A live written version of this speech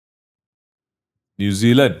New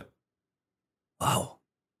Zealand. Wow.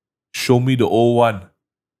 Show me the old one.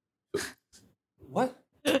 What?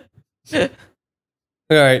 All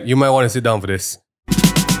right, you might want to sit down for this.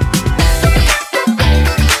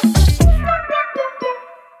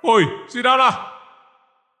 Oi, sit down lah.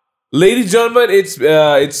 Ladies and gentlemen, it's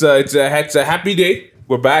a happy day.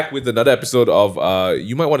 We're back with another episode of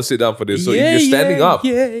You Might Want to Sit Down for This. So if you're standing up,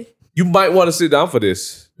 you might want to sit down for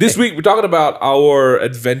this. This week we're talking about our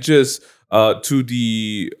adventures to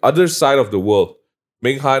the other side of the world.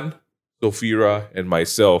 Ming Han, Sophia, and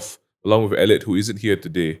myself, along with Elliot, who isn't here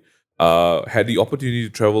today, had the opportunity to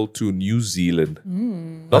travel to New Zealand.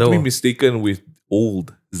 Not to be mistaken with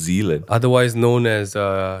Old Zealand. Otherwise known as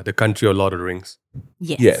the country of Lord of the Rings.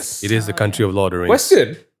 Yes. It is the country of Lord of the Rings.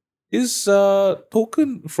 Question, is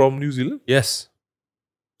Tolkien from New Zealand? Yes.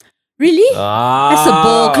 Really? That's a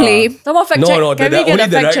bold claim. Someone fact check. No, Can we get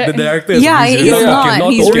a fact check? the director is Yeah, from New he's Zealand.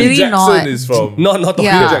 not. He's Tolkien really Jackson not. is from Not Tolkien.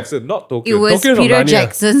 Yeah. Peter Jackson, not Tolkien. It was Tolkien from Peter Narnia.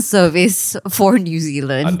 Jackson's service for New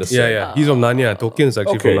Zealand. Understand. Yeah. He's from Narnia. Tolkien's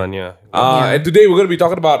actually Okay. from Narnia. And today we're going to be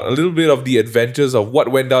talking about a little bit of the adventures of what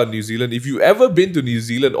went down in New Zealand. If you've ever been to New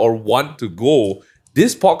Zealand or want to go,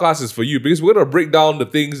 this podcast is for you because we're going to break down the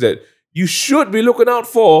things that you should be looking out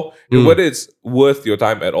for and whether it's worth your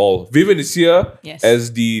time at all. Vivian is here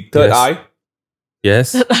as the third eye.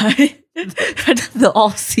 Yes. The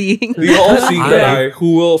all-seeing. The all-seeing third eye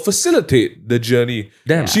who will facilitate the journey.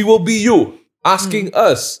 Damn. She will be you asking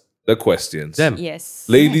us the questions. Damn. Yes.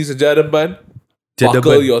 Ladies and gentlemen,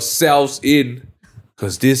 buckle yourselves in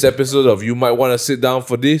because this episode of You Might Want to Sit Down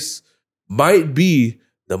for This might be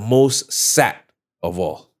the most sad of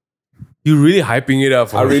all. You're really hyping it up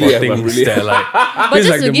for, I really am, things I'm really that like. But it's just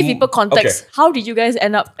like to the give people context, Okay. how did you guys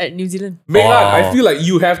end up at New Zealand? Ming Han, Wow. I feel like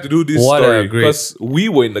you have to do this What a story great- because we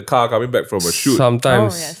were in the car coming back from a shoot.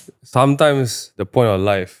 Sometimes, Oh, yes. sometimes the point of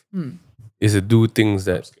life is to do things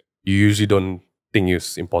that you usually don't think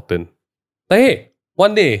is important. Like, hey,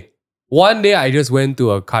 one day I just went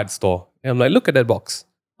to a card store and I'm like, look at that box.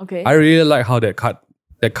 Okay. I really like how that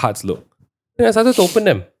cards look. And I started to open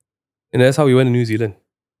them. And that's how we went to New Zealand.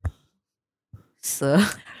 So,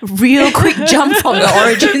 real quick jump from the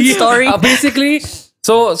origin story. Basically,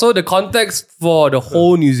 so the context for the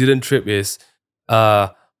whole New Zealand trip is,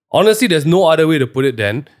 honestly, there's no other way to put it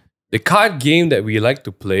than the card game that we like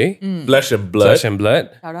to play, Flesh and Blood. Flesh and Blood.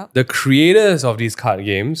 Shout out. The creators of these card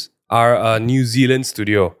games are a New Zealand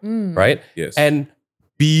studio, right? Yes. And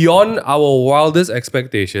beyond our wildest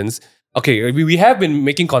expectations, okay, we have been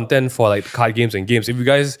making content for like card games and games. If you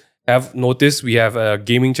guys have noticed, we have a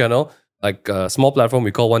gaming channel, like a small platform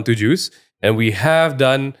we call 12 Juice, and we have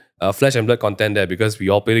done Flesh and Blood content there because we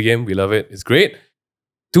all play the game, we love it, it's great.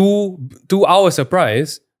 To our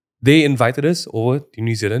surprise, they invited us over to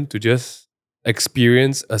New Zealand to just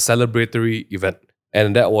experience a celebratory event.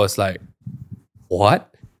 And that was like,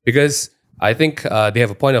 what? Because I think they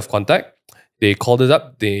have a point of contact. They called us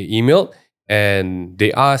up, they emailed, and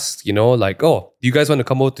they asked, like, oh, do you guys want to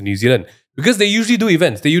come over to New Zealand? Because they usually do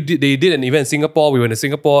events. They did an event in Singapore. We went to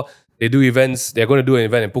Singapore. They do events. They're going to do an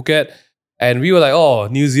event in Phuket. And we were like, oh,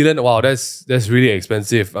 New Zealand, wow, that's really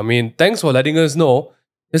expensive. I mean, thanks for letting us know.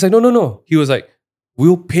 It's like, no. He was like,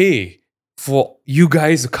 we'll pay for you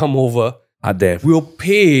guys to come over. We'll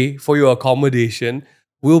pay for your accommodation.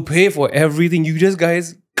 We'll pay for everything. You just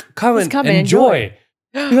guys come and enjoy.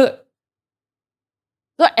 You're like,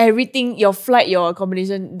 So everything, your flight, your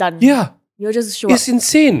accommodation done. yeah, You'll just show it's up.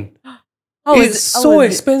 insane. How was It's it? How so was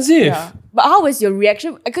it? expensive. Yeah. But how was your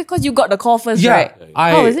reaction? Because you got the call first, Yeah, right?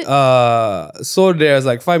 How was it? So there's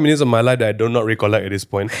like 5 minutes of my life that I do not recollect at this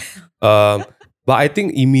point. But I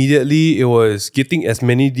think immediately it was getting as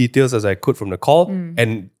many details as I could from the call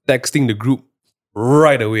and texting the group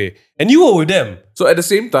right away. And you were with them. So at the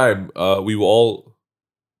same time, we were all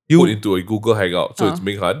put into a Google Hangout. So it's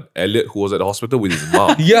Ming Han, Elliot, who was at the hospital with his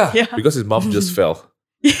mom. Yeah. Yeah. Because his mom just fell.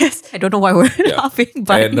 Yes. I don't know why we're laughing,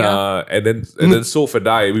 but And then Soph and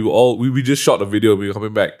I, we just shot a video. We were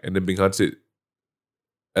coming back, and then Ming Han said,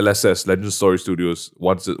 "LSS Legend Story Studios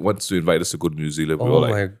wants to invite us to go to New Zealand." We were Oh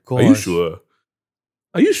like, my god. "Are you sure?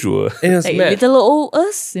 Are you sure?" And it's Like mad. little old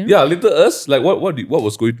us. You know? Yeah, little us. Like what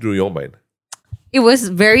was going through your mind? it was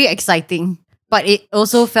very exciting, but it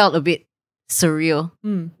also felt a bit surreal.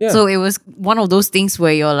 Yeah. So it was one of those things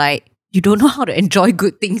where you're like, you don't know how to enjoy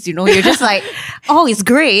good things, You're just like, oh, it's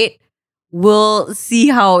great. We'll see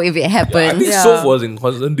how if it I happens. think Soph was in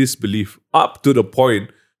constant disbelief up to the point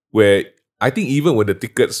where I think even when the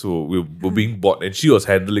tickets were being bought and she was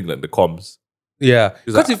handling like the comms. Yeah.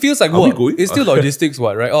 She's Because like, it feels like are we work. going? It's still logistics,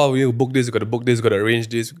 what, right? Oh, we book this, got to arrange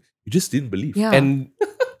this. You just didn't believe. Yeah. And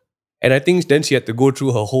And I think then she had to go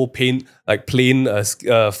through her whole plane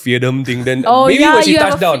feardom thing. Then Oh, maybe yeah, when she you have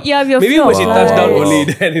touched a down, f- yeah, you have maybe fear when of she flights. touched down Wow.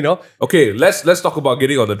 only, then Okay, let's talk about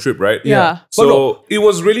getting on the trip, right? Yeah. So it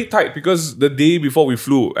was really tight because the day before we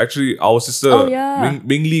flew, actually our sister Oh, yeah.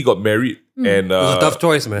 Ming Lee got married, and it was a tough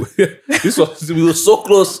choice, man. we were so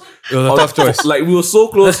close. It was a tough choice. Like we were so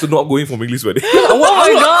close to not going for Ming Lee's wedding. Oh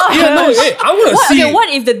my god! Yeah, no, hey, I want to What, see. okay, what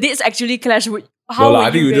if the dates actually clash? How No, would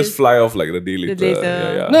I think you we guys- just fly off like the day later. later.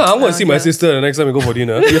 Yeah. No, I want to see my Okay. sister the next time we go for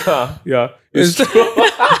dinner. Yeah. It's true.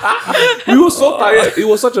 We were so tired. It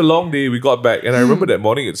was such a long day. We got back, and I remember that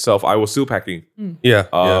morning itself, I was still packing. Yeah.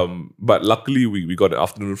 But luckily we got an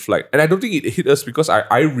afternoon flight. And I don't think it hit us because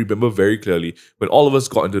I remember very clearly when all of us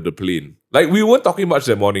got into the plane. Like we weren't talking much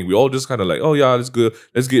that morning. We all just kind of like, oh yeah, let's go,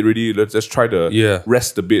 let's get ready, let's try to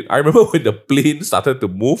rest a bit. I remember when the plane started to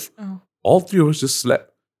move, all three of us just slept.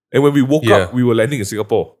 And when we woke up, we were landing in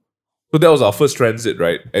Singapore. So that was our first transit,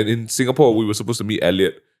 right? And in Singapore, we were supposed to meet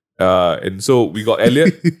Elliot. And so we got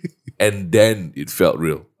Elliot, and then it felt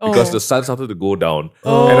real because the sun started to go down.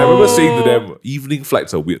 And I remember saying to them, evening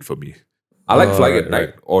flights are weird for me. I like flying at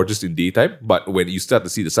night or just in daytime, but when you start to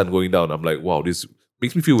see the sun going down, I'm like, wow, this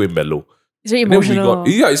makes me feel very mellow. It's very And then we emotional.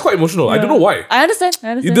 it's quite emotional. I don't know why. I understand.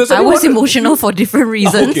 Does I was anyone- emotional for different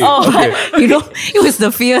reasons. Okay, okay. You know, it was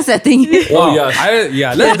the fear setting. Oh,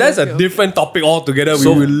 yeah. That's a different topic altogether. We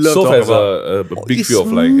So, will love Soph talk has about. a big fear of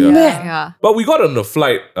flying. Yeah. Yeah. But we got on the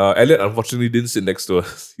flight. Elliot unfortunately didn't sit next to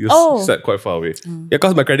us. He sat quite far away. Yeah,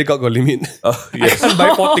 because my credit card got limit. Yes. I can't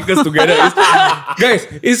buy 4 tickets together. Guys,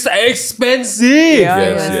 it's expensive.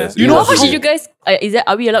 Yes. You know how much did you guys?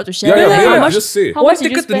 Are we allowed to share? Yeah, How yeah, much? just say. How One much did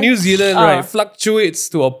you ticket to spend? New Zealand, right, fluctuates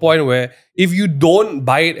to a point where if you don't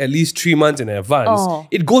buy it at least 3 months in advance,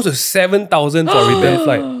 it goes to 7,000 for a return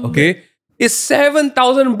flight. Okay, it's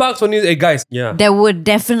 7,000 bucks for New Zealand, guys. Yeah, There were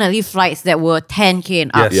definitely flights that were 10K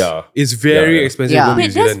and up. yes. Yeah. It's very Yeah. expensive Yeah. to go to New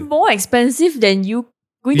Wait, that's Zealand. more expensive than you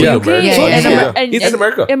going to Yeah, UK America. Yeah, and, yeah. and It's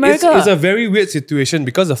America. America. It's a very weird situation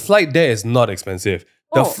because the flight there is not expensive.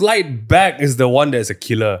 The flight back is the one that's a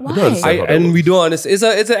killer. Why? And we don't understand.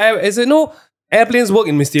 It's airplanes work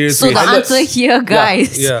in mysterious So ways. the answer here,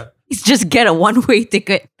 guys, Yeah. is just get a one-way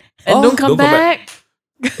ticket. and don't come don't come back.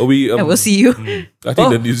 back. I will see you. I think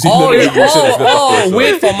the New Zealand immigration is going to talk to us.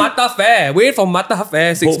 wait for Mata Fair. Wait for Mata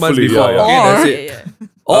Fair 6 months Hopefully, before. yeah. Okay,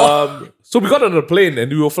 Or- that's it. So we got on a plane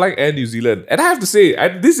and we were flying Air New Zealand. And I have to say, I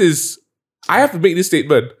have to make this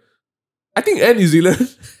statement. I think Air New Zealand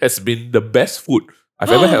has been the best food I've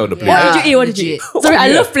ever had on a plane. Yeah. What did you eat? legit. Sorry, I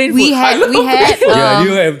Yeah. love plain food. We had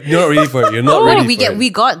Yeah, you're not ready for it. You're not what ready did we for get? it. We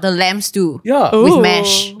got the lamb stew Yeah. with Ooh.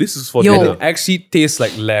 mash. This is for Yo. dinner. It actually tastes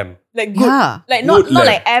like lamb. Like good. Yeah. Like not Good not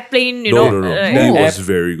lamb. like airplane, you No, know. no. like- It No. was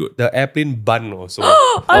very good. The airplane bun also.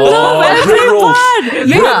 I love bread airplane rolls. bun. Bread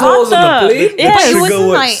With rolls on the butter. plate? Yeah. But it Sugar wasn't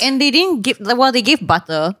works. like, and they didn't give, well, they gave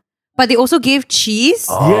butter, but they also gave cheese.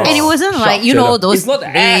 Yes. And it wasn't like, you cheddar. know, those It's not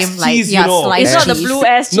lame, ass like, cheese, yeah, you know. sliced It's not the cheese. blue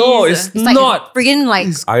ass cheese. No, it's It's like not. friggin' like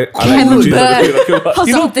I like the camembert cheese that you're talking about. or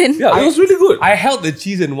something. Yeah, it was really good. I held the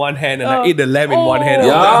cheese in one hand and I ate the lamb in one hand.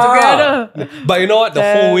 Yeah. Together. But you know what? The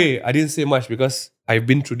whole Damn. way, I didn't say much because I've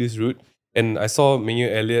been through this route and I saw Ming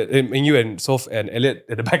Yue and Soph and Elliot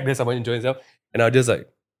at the back there, someone enjoying himself. And I was just like,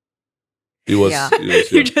 It was. Yeah.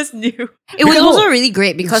 You just knew. It was Because- also really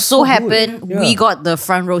great because so so good. happened Yeah. we got the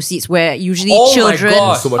front row seats where usually Oh my children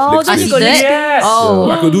God. So much Oh, leg then space. you got Yes. yes! Oh.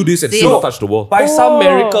 I could do this and See? still not touch the wall. By some Oh.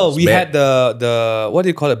 miracle, we Smack. had the what do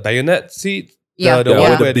you call it? Bayonet seat? Yeah. The Yeah,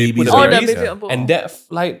 one all the where they put babies the Oh, the babies. baby. And that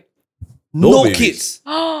flight, No no babies. kids. It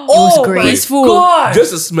was Oh great. my Peaceful. God!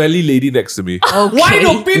 Just a smelly lady next to me, Okay. Why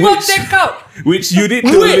do people Which- take out? which you need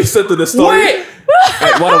to Wait. listen to the story Wait!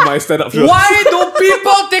 at one of my stand-up shows. Why do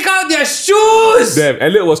people take out their shoes? Damn,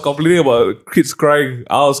 Elliot was complaining about kids crying.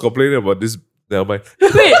 I was complaining about this. Never mind.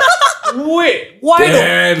 Wait, why do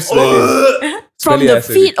Damn, smelly. From Smelly the ass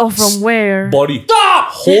feet or from where? Body. stop?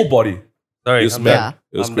 Whole body. Sorry, It I'm smelled. done.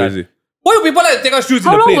 It was I'm done. crazy. Why do people like to take out shoes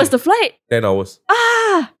How in the long plane? was the flight? 10 hours.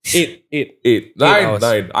 Ah, 8. 8. 9. hours.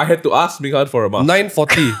 9. I had to ask Ming Han for a mask.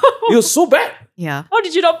 9:40. It was so bad. Yeah. how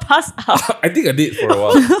did you not pass out? I think I did for a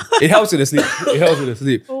while. It helps with the sleep. It helps with the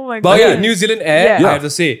sleep. Oh my But god. yeah, New Zealand Air, Yeah. I have to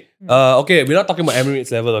say, okay, we're not talking about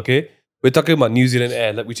Emirates level, okay? We're talking about New Zealand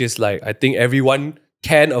Air, like, which is like, I think everyone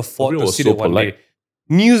can afford Everyone to was sit so in one polite. day.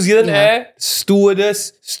 New Zealand Yeah. Air,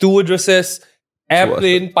 stewardesses,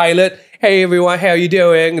 airplane pilot, hey everyone, how you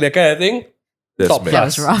doing? That kind of thing. That's Top mad. That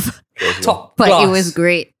class. was rough. Top But class. it was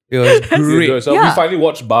great. It was great. So we Yeah. finally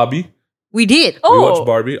watched Barbie. We did. We Oh, watched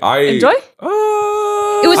Barbie. I enjoy?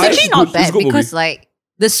 It was actually it's not good. It's a bad good because movie. like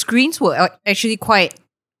the screens were actually quite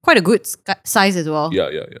a good size as well. Yeah.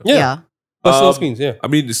 Yeah. Personal screens, yeah. I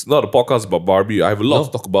mean, it's not a podcast about Barbie. I have a lot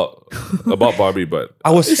to talk about Barbie, but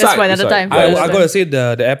That's for another time. I gotta say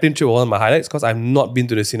the airplane trip was one of my highlights because I've not been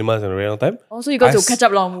to the cinemas in a very long time. Also, you got to catch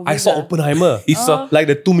up long movies. I saw Oppenheimer. He saw like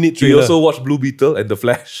the 2-minute He trailer. also watched Blue Beetle and The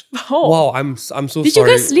Flash. Oh. Wow, I'm so Did sorry.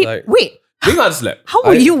 you guys sleep? Like, Wait, Ming Han slept. how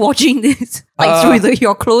were you watching this? Like through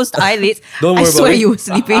your closed eyelids? Don't I worry swear about it. you were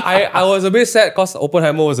sleeping. I was a bit sad because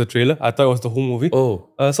Oppenheimer was a trailer. I thought it was the whole movie. Oh.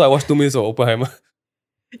 So I watched 2 minutes of Oppenheimer.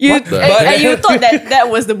 And you thought that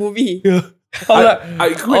was the movie. Yeah. I'm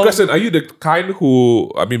like, Quick question. Are you the kind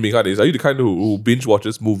who, I mean, Ming Han are you the kind who binge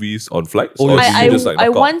watches movies on flights? Oh, Or yes. do you just like I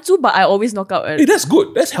knock out? want to, but I always knock out. Hey, that's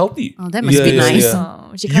good. That's healthy. Oh, that must Yeah, be yeah, nice. yeah.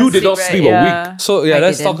 Oh, she You can't did not sleep a week. So yeah, I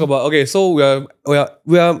let's didn't. talk about. Okay, so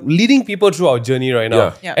we are leading people through our journey right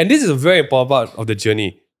now, Yeah. and this is a very important part of the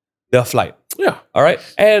journey, the flight. Yeah. All right,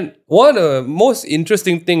 and one of the most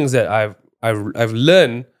interesting things that I've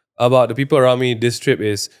learned about the people around me this trip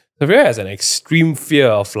is Savira has an extreme fear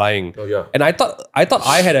of flying. Oh, yeah. And I thought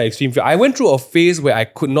I had an extreme fear. I went through a phase where I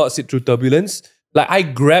could not sit through turbulence. Like I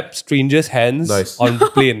grabbed strangers' hands Nice. on the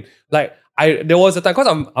plane. Like there was a time because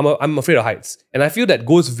I'm afraid of heights, and I feel that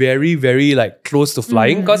goes very very like close to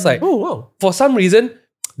flying because like Oh, wow. for some reason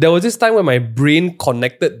there was this time where my brain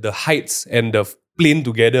connected the heights and the plane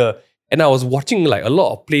together, and I was watching like a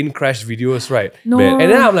lot of plane crash videos, right? No. Man.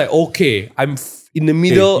 And then I'm like, okay, I'm in the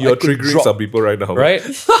middle. Hey, you're I could triggering drop, some people right now. right?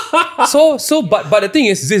 But the thing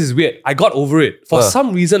is, this is weird. I got over it. For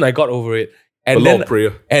some reason, I got over it. A And lot then, of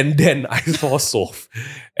prayer. and then I saw Soph.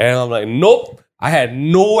 And I'm like, nope. I had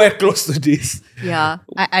nowhere close to this. Yeah,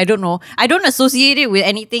 I don't know. I don't associate it with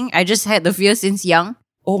anything. I just had the fear since young.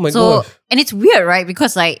 Oh my So, god. and it's weird, right?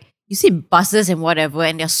 Because like you see buses and whatever,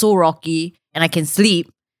 and they're so rocky, and I can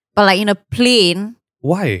sleep. But like in a plane,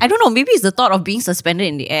 Why? I don't know. Maybe it's the thought of being suspended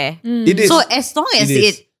in the air. It is. So as long as It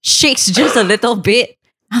is. it shakes just a little bit,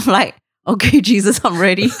 I'm like, okay, Jesus, I'm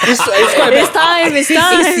ready. it's quite It's time. It's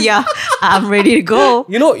time. Yeah, I'm ready to go.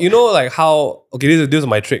 You know, like how, okay, this is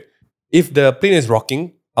my trick. If the plane is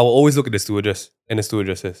rocking, I will always look at the stewardess and the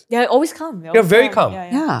stewardesses. They're always calm. They're very calm.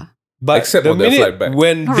 Yeah, But Except the on their minute flight back.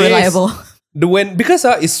 when not they reliable. because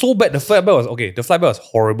it's so bad, the flight back was okay. The flight back was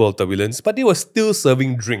horrible turbulence, but they were still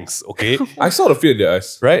serving drinks. Okay, I saw the fear in their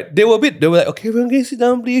eyes. right? They were like, okay, we're gonna sit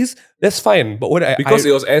down, please. That's fine. But when Because I,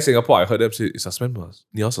 it was Air Singapore, I heard them say, suspend us.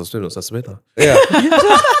 You suspend us, suspend us. yeah,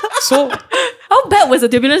 so How bad was the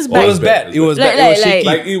turbulence it back? was bad. It was Like- bad. It was like- shaky.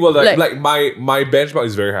 Like, it was like, Like- my benchmark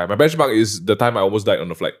is very high. My benchmark is the time I almost died on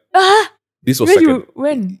the flight. Ah, This was when second.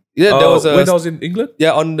 when? yeah, there was When I was in England?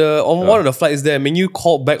 yeah on one of the flights there. Ming Yue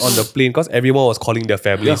called back on the plane because everyone was calling their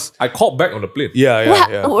families. I called back on the plane.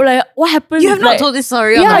 What happened? You have not Like- told this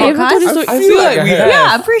story Yeah, on you the haven't told this podcast. story. I feel like I we have. have. Yeah,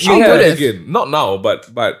 I'm pretty sure I'll you do would it have. again. Not now, but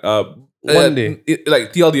One day.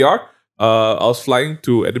 like TLDR, I was flying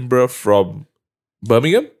to Edinburgh from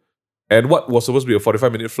Birmingham, and what was supposed to be a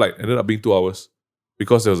 45-minute flight ended up being 2 hours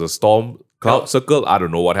because there was a storm cloud circle. I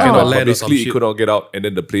don't know what happened. Cannot But land or some basically, it shit. could not get out, and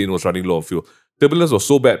then the plane was running low on fuel. Turbulence was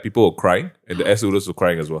so bad, people were crying, and the air stewardess were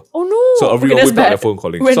crying as well. Oh no! So everyone that's whipped out bad. their phone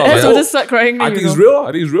calling. When So I was air like, just start crying, I then think you it's know. real.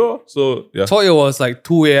 I think it's real. So yeah. So it was like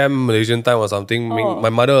 2 a.m. Malaysian time or something. Oh. My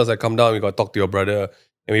mother was like, come down, we got to talk to your brother.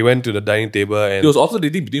 And we went to the dining table and It was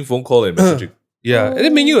alternating between phone call and messaging. yeah. And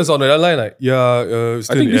then Ming Yue was on the other line like, I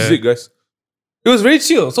still think in this is air. it, guys. It was very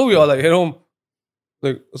chill. So we were like, head home.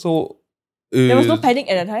 Like, so... There was no panic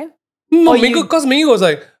at that time. No, Or you- because Ming Yue was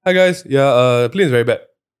like, hi guys, plane is very bad.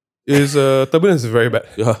 Turbulence is very bad.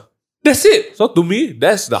 Yeah. That's it. So to me,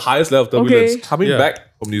 that's the highest level of turbulence. Okay. Coming Yeah. back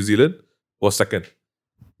from New Zealand was second.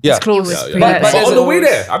 Yeah. It's close. Yeah, yeah. But But there's on the a- way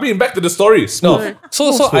there, I mean, back to the story. Smooth. No.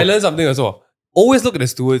 So I learned something as well. Always look at the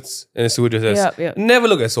stewards and the stewardesses. Yeah. Never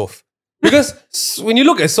look at Soph. Because when you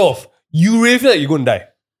look at Soph, you really feel like you're going to die.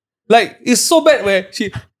 Like, it's so bad where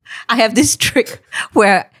she... I have this trick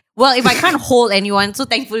where, well, if I can't hold anyone, so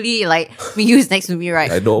thankfully, like, Miyu is next to me, right?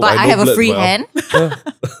 I know- but I I, know have a blood free well. hand.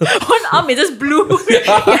 One arm is just blue.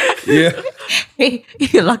 Yeah. Hey,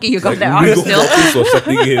 you're lucky you got Like, that arm legal still. forces were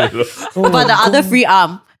setting in. You know? But the other free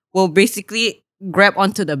arm will basically grab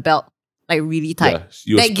onto the belt, like really tight. Yeah,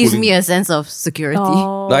 she was That gives pulling- me a sense of security.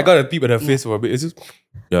 Oh. I got a peep at her face for a bit. It's just...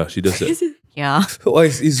 Yeah, she does that. Yeah. Oh,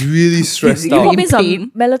 it's really stressed You out. want me some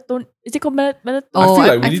pain. melatonin. Is it called melatonin? Oh, I feel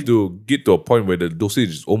like I- we need to get to a point where the dosage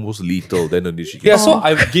is almost lethal. Then only she Yeah, can. so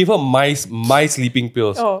I gave her my sleeping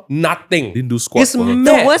pills. Oh. Nothing. Didn't do squats It's for her.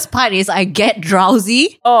 mad. The worst part is I get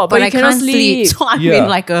drowsy, Oh, but you I cannot can't sleep. sleep. So I'm Yeah. in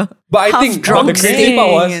like a But I half think drunk the crazy part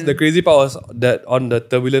state. was that on the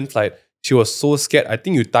turbulent flight, she was so scared. I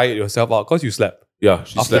think you tired yourself out because you slept. Yeah,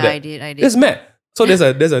 she After slept. Yeah, that. I did. It's mad. So there's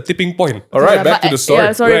a tipping point. All right, back to the story.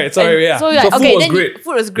 Yeah, sorry. Right, sorry, yeah. So like, So food okay, was then great.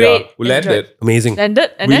 food was great. Yeah, we landed. Amazing.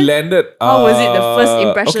 Landed, and We then landed. How was it, the first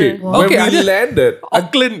impression? Okay, Wow. when Okay, we landed,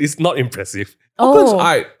 Auckland is not impressive. Auckland's oh,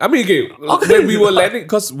 I mean, okay, when we were landing,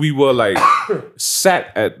 because we were like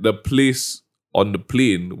sat at the place on the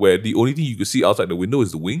plane where the only thing you could see outside the window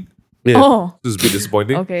is the wing. Yeah. oh, This is a bit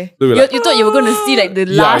disappointing. okay. So we were You, like, you thought you were going to see like the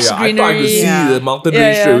lush I thought I greenery. could see Yeah. the mountain Yeah,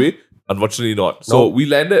 range yeah. straight away. Unfortunately not. So we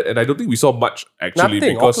landed and I don't think we saw much actually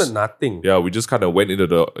Nothing. because Auckland, nothing. yeah, we just kind of went into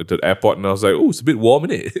the airport and I was like, oh, it's a bit warm,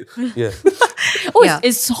 innit? Yeah. Oh, Yeah.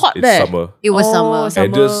 it's hot It's there. summer. It was Oh, summer.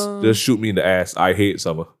 And just shoot me in the ass. I hate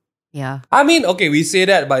summer. Yeah. I mean, okay, we say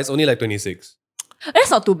that, but it's only like 26.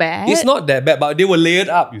 That's not too bad. It's not that bad, but they were layered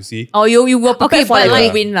up, you see. Oh, you were prepared Okay, for but like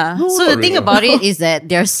like- wind lah. So the thing about it is that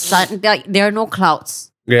there's sun. There are no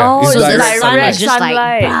clouds. Yeah. Oh, it's so it's the direct sun sunlight. is just like,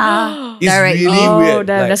 sunlight. It's direct. really Oh, weird.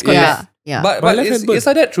 damn, that's quite Yeah. Yeah. But My left hand burn. it's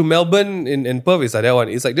like that through Melbourne in Perth. It's like that one.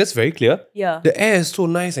 It's like just very clear. Yeah. The air is so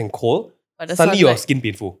nice and cold. But the Suddenly your sunlight- skin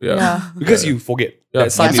painful Yeah. because you forget Yeah.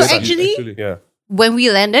 that sun Yeah, so is actually- yeah. When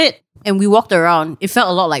we landed and we walked around, it felt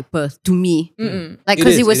a lot like Perth to me. Mm-mm. Like It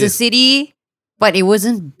because is, it was it a is. city, but it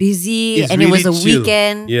wasn't busy It's and it was a really chill.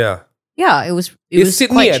 weekend. Yeah. Yeah, it was. It It's was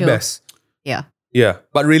Sydney quite at chill. best. Yeah. Yeah,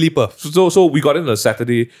 but really Perth. So we got in on a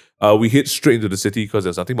Saturday. We hit straight into the city because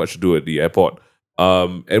there's nothing much to do at the airport.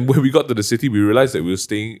 And when we got to the city, we realized that we were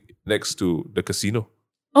staying next to the casino.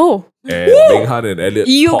 Oh, And Ming Han and Elliot.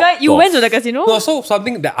 you popped went off. to the casino? No, so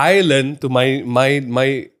something that I learned to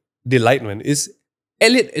my delight, man, is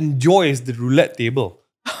Elliot enjoys the roulette table.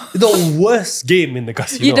 The worst game in the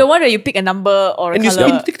casino. You the one where you pick a number or a and you color.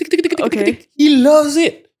 spin tick, tick, tick, tick, tick, Okay. tick, tick. He loves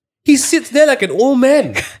it. He sits there like an old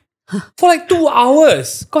man for like 2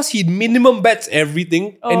 hours because he minimum bets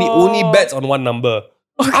everything and he only Oh. bets on one number.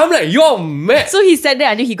 I'm like, you're mad. So he sat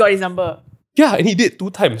there until he got his number. Yeah, and he did 2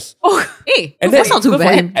 times. Oh, Hey, And that's then- not too good for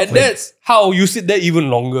bad. him. And that's how you sit there even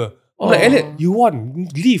longer. I'm like, Oh. Elliot, you won.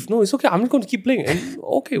 Leave. No, it's okay. I'm just going to keep playing. And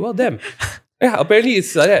okay, well, damn. Yeah, apparently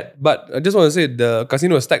it's like that. But I just want to say the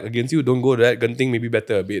casino is stacked against you. Don't go to that. Genting maybe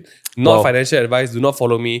better a bit. Not Wow. financial advice. Do not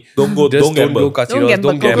follow me. Don't go. Just Don't gamble. go casinos.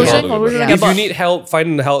 Don't gamble. Conclusion, gamble. conclusion, Yeah. If you gamble. need help,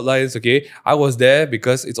 find the helplines. Okay, I was there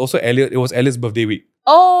because it's also Elliot. It was Elliot's birthday week,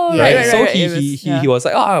 Oh, Yeah, right, right? right, So right, he it was- he was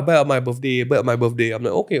like, buy up my birthday, buy up my birthday. I'm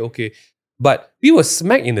like, okay. But we were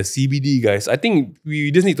smack in the CBD, guys. I think we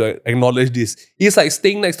just need to acknowledge this. It's like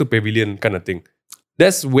staying next to Pavilion kind of thing.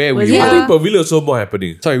 That's where Was we it? I were. think Pavilion is so more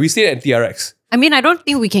happening. Sorry, we stayed at TRX. I mean, I don't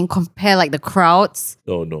think we can compare like the crowds.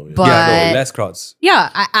 Oh no. Yeah. But- Yeah, no, less crowds. Yeah,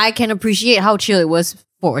 I can appreciate how chill it was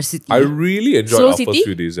for a city. I really enjoyed Slow our city? first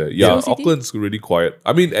few days there. Yeah, Slow city? Auckland's really quiet.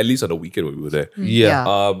 I mean, at least on the weekend when we were there.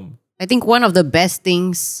 Yeah. I think one of the best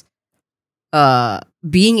things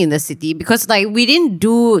being in the city, because like we didn't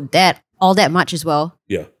do that all that much as well.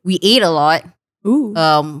 Yeah. We ate a lot. Ooh.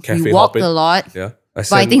 Cafe We walked hopping. a lot. Yeah.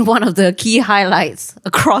 But I think one of the key highlights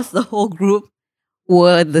across the whole group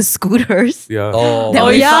were the scooters. Yeah. Oh, That Oh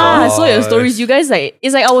we yeah, I saw your gosh. stories. You guys like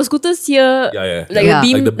it's like our scooters here, Yeah. like Yeah. a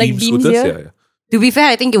beam, Like the like beam beams scooters. here. Yeah. To be fair,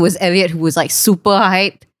 I think it was Elliot who was like super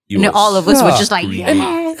hyped. He And then was- all of us were Yeah. just like, Really?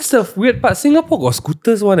 yes. That's the weird part. Singapore got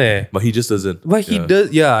scooters one But he just doesn't. But he Yeah.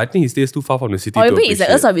 does, yeah, I think he stays too far from the city Or to maybe it's like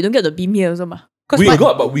us, appreciate. we don't get the beam here also. Ma. We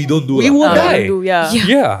got, but we don't do We lah. will We die. don't do, yeah.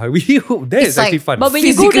 Yeah. Yeah, that It's is actually like- fun. But when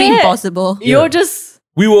you go Physically there, impossible. you're just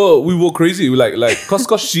We were crazy. We like cause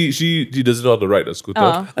she doesn't know how to ride a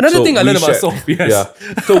scooter. Another So thing I we learned about shared- Soph, yes.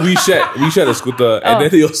 Yeah. So we shared a scooter, and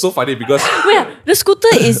then it was so funny because wait, the scooter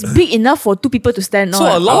is big enough for 2 people to stand on. So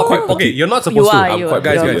a lot quite of okay, you're not You supposed are, to. you are.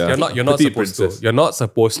 Guys, Yeah. you're not Petite supposed princess. to. You're not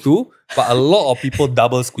supposed to. But a lot of people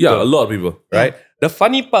double scooter. yeah, a lot of people. right? The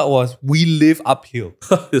funny part was we live uphill.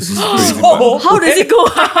 This is crazy. So- How does it go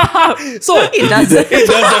up? So it doesn't.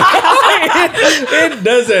 It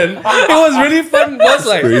doesn't. It was really fun. It was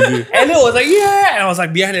like crazy. Elliot was like, yeah, and I was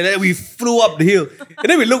like behind it. And we flew up the hill, and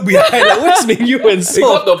then we looked behind. Like, where's Ming Yue and It so?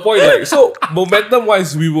 got to the point like so momentum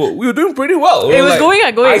wise we were doing pretty well. We It were was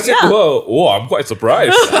like, going. I said to her, "Oh, I'm quite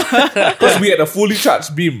surprised because we had a fully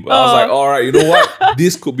charged beam." I was like, "All right, you know what?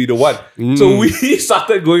 This could be the one." So we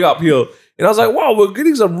started going uphill, and I was like, "Wow, we're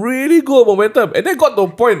getting some really good momentum." And then got to a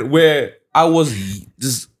point where I was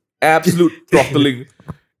just absolute throttling,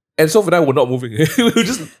 and Soph and I were not moving. We were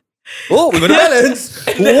just. Oh, we got a balance.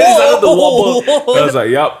 And then it started to wobble. And I was like,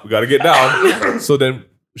 "Yep, we gotta get down." So then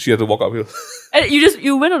she had to walk uphill. And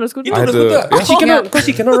you went on a scooter? You I know had the to- scooter. Because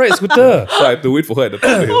she cannot ride a scooter. So I had to wait for her at the top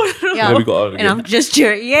of the hill. Yeah. And then we got on And again. I'm just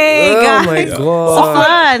cheering. Yay, Oh guys. my So god.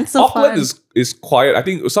 fun. So Auckland fun. is quiet. I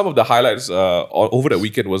think some of the highlights over that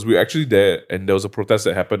weekend was we were actually there and there was a protest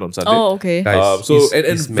that happened on Sunday. Oh, okay. Guys, So he's- and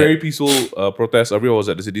he's very mad. peaceful protest. Everyone was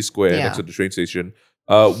at the city square Yeah. next to the train station.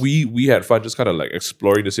 We had fun just kind of like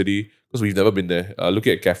exploring the city because we've never been there.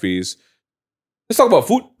 Looking at cafes. Let's talk about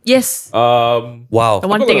food. Yes. Wow. The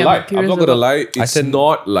one I'm thing not gonna I'm lie. curious I'm not gonna about. lie. It's said-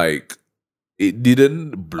 not like it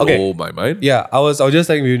didn't blow Okay. my mind. Yeah, I was just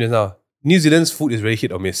telling you just now. New Zealand's food is very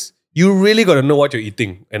hit or miss. You really got to know what you're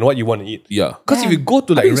eating and what you want to eat. Yeah. Because if you go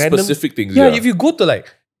to I like think random specific things. yeah, if you go to like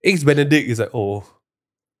Eggs Benedict, it's like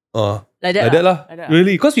Like like that lah. Like that.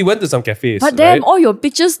 Really? Because we went to some cafes. But then right? all your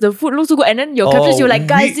pictures, the food looks so good. And then your captions, you're like,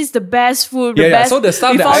 guys, this is the best food. The Yeah, yeah. best. So the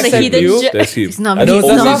stuff we that found I the sent hidden you, gem. that's him. It's not I me. know It's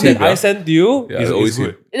the not stuff me. that I sent you Yeah, is it's always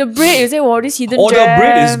good. him. The bread, you say, wow, this hidden Oh, the gem.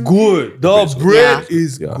 bread is good. The bread Yeah.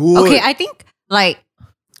 is Yeah. good. Okay, I think like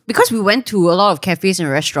because we went to a lot of cafes and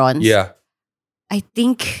restaurants. yeah. I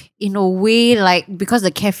think in a way, like because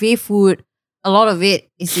the cafe food, a lot of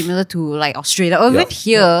it is similar to like Australia or even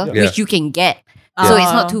here, Yeah. which you can get. So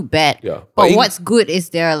it's not too bad. Yeah. But in- what's good is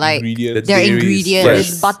their like ingredients. their dairy is ingredients,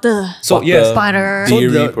 fresh. Butter. So Butter. yes. butter. So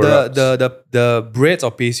Dairy the products. the breads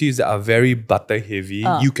or pastries that are very butter heavy,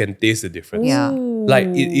 you can taste the difference. Yeah. Like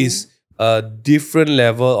it is a different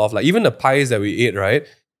level of like even the pies that we ate, right?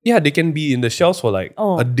 Yeah, they can be in the shelves for like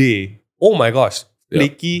Oh. a day. Oh my gosh. Yeah.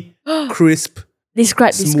 Flaky, crisp,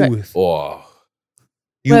 Describe. smooth. Oh.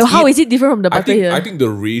 You Well, how eat- is it different from the butter here? I think the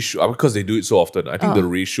ratio because they do it so often. I think the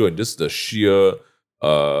ratio and just the sheer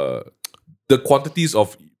the quantities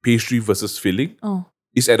of pastry versus filling Oh.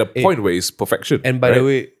 is at a point where it's perfection. And by the right?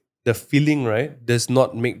 way, the filling, right, does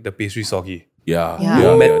not make the pastry soggy. yeah, Yeah.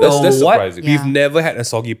 No matter that's what, surprising. we've Yeah. never had a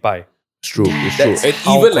soggy pie. It's true. It's That's true. And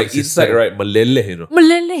how even like consistent. inside, right, malele, you know.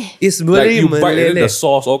 Malele. It's Like very you bite and then the malele.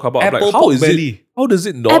 sauce all come out. I'm Apple like, how pork is belly. it? How does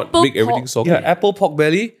it not Apple make everything pork- soggy? Yeah, apple pork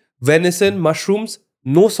belly, venison, mushrooms,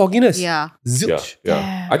 no sogginess. Yeah. Zilch. Yeah.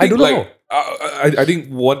 Damn. I think don't know. like I think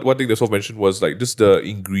one thing that's all mentioned was like just the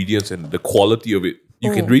ingredients and the quality of it.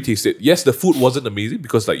 You can really taste it. Yes, the food wasn't amazing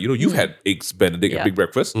because like you've had eggs Benedict Yeah. and big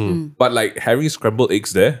breakfast, but like having scrambled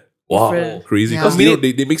eggs there, wow, Different. crazy. Yeah. Because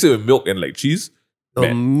they mix it with milk and like cheese.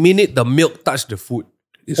 The minute the milk touched the food,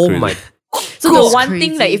 It's oh crazy. my So That's the one crazy.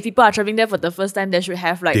 thing, like if people are traveling there for the first time, they should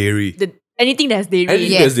have like dairy. anything that has dairy.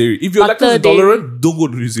 Anything Yes. that's dairy. If you're Butter, lactose intolerant, don't go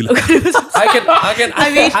to New Zealand.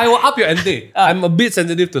 I will up your ante. I'm a bit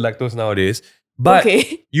sensitive to lactose nowadays, but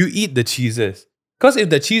Okay. you eat the cheeses. Because if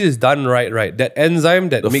the cheese is done right, that enzyme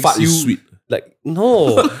that The makes fat you is sweet. like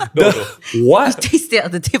no, No. what Taste it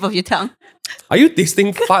at the tip of your tongue. are you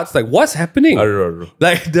tasting farts? Like what's happening? I don't know.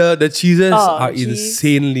 Like the cheeses are cheese.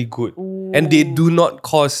 insanely good, and they do not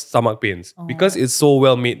cause stomach pains because it's so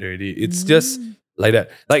well made already. It's just like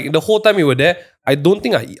that. Like the whole time we were there, I don't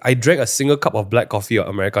think I drank a single cup of black coffee or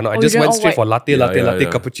Americano. I you just drank went all straight white. for latte, Yeah, latte, yeah, latte, yeah.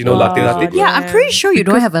 cappuccino, Wow. latte, latte. Yeah, I'm pretty sure you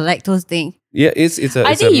don't have a lactose thing. Yeah, it's a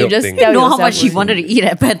I it's think a you milk just thing. tell You know how yourself much he also. wanted to eat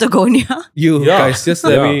at Patagonia. You Yeah. guys just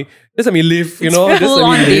Yeah. let me live. You know, just full let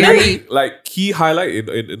on me live. dairy. Like key highlight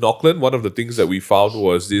in Auckland, one of the things that we found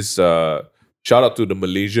was this shout out to the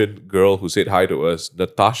Malaysian girl who said hi to us,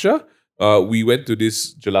 Natasha. We went to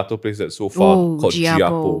this gelato place that's so fun Oh, called Giapo.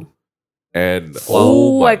 Giapo. And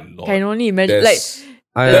Oh, my I lord. can only imagine. There's-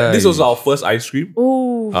 this was our first ice cream.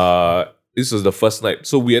 This was the first night.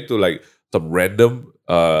 So we had to like some random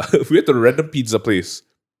we went to a random pizza place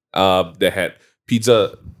that had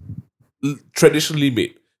pizza traditionally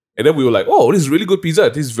made. And then we were like, oh, this is really good pizza.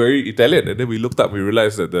 It is very Italian. And then we looked up and we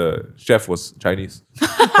realized that the chef was Chinese.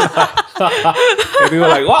 And we were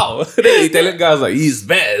like, wow. Then the Italian guy was like, he's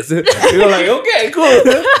best. We were like, okay, cool.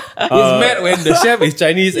 It's mad when the chef is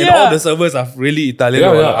Chinese and Yeah. all the servers are really Italian.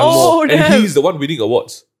 Yeah, or yeah. like Oh, and damn. he's the one winning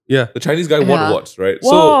awards. Yeah. The Chinese guy won Yeah. awards, right?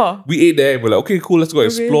 Wow. So we ate there and we're like, okay, cool, let's go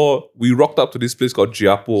explore. We rocked up to this place called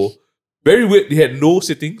Giapo. Very weird. They had no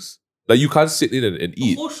sittings. Like you can't sit in and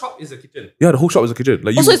eat. whole shop is a kitchen. Yeah, the whole shop is a kitchen.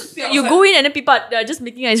 Like you, Also, you go in and then people are just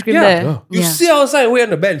making ice cream Yeah. there. yeah, You Yeah. sit outside and wait on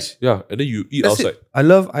the bench. yeah, and then you eat That's outside. it. I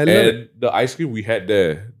love it. And the ice cream we had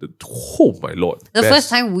there, oh my lord, The best. first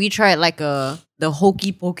time we tried like the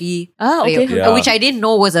hokey pokey, Ah, okay. flavor, Yeah. which I didn't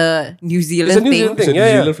know was a New Zealand It's a New thing. Zealand It's a thing. New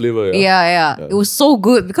Yeah, Zealand flavor. Yeah, Yeah. It was so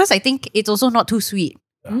good because I think it's also not too sweet.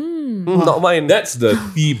 Not mine. That's the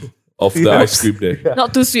theme of the ice cream there.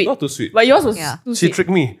 Not too sweet. Not too sweet. But yours was Yeah. too She sweet. tricked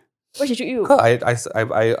me. What she trick you? I like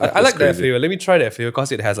that crazy. flavor. Let me try that flavor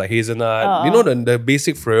because it has like hazelnut. Oh. You know the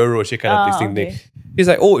basic Ferrero Rocher kind of tasting okay. thing. He's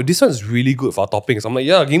like, oh, this one's really good for toppings. I'm like,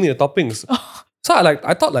 yeah, give me the toppings. So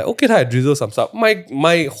I thought like, okay, I drizzle some stuff.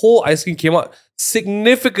 My whole ice cream came out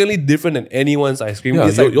significantly different than anyone's ice cream. Yeah,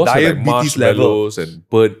 It's like yours are like diabetes level. marshmallows and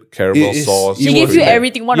burnt caramel It is- sauce. She it gave was you like-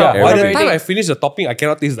 everything, one Yeah, of by the everything. time I finished the topping, I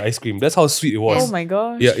cannot taste the ice cream. That's how sweet it was. Oh my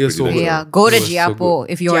gosh. Yeah, it was so Pretty good. nice. Yeah, go to It was so Giapo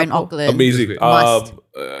if you're in Giapo. Auckland. Amazing. Must.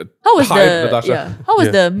 How was hi, the Natasha. How was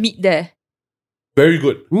Yeah. the meat there? Very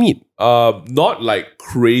good. Meat. Not like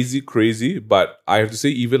crazy, but I have to say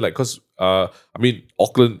even like because I mean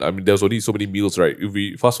Auckland. I mean there's only so many meals, right? If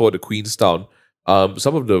we fast forward to Queenstown,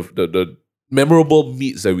 some of the memorable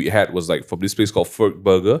meats that we had was like from this place called Ferg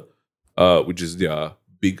Burger, which is their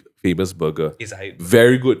big famous burger.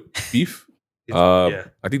 Very good beef. yeah.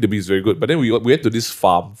 I think the beef is very good. But then we went to this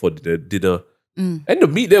farm for the dinner, Mm. and the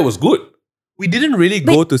meat there was good. We didn't really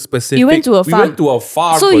go to specific. You went to a We farm. went to a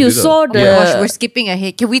farm. So for you dinner. saw Oh my gosh, we're the. skipping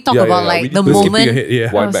ahead. Can we talk Yeah, about yeah, yeah. like We the need to skip moment ahead,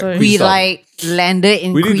 yeah. Wind Oh, back. sorry. we Queenstown. like landed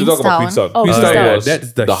in We need to talk about Queenstown. Queenstown? Oh, Queenstown Queenstown. was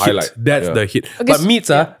that's the, the hit. highlight. That's Yeah. the hit. Okay, But so-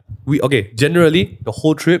 meats, generally the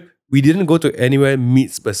whole trip we didn't go to anywhere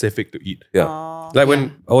meat specific to eat. Yeah. Like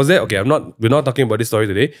when I was there, we're not talking about this story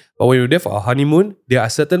today, but when we were there for our honeymoon, there are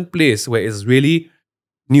certain places where it's really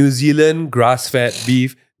New Zealand grass-fed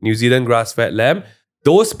beef, New Zealand grass-fed lamb.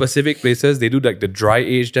 Those specific places, they do like the dry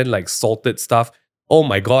aged and like salted stuff. Oh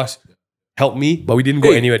my gosh, help me. But we didn't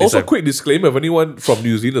go Hey, anywhere this also, time. quick disclaimer: if anyone from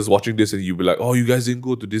New Zealand is watching this and you be like, "Oh, you guys didn't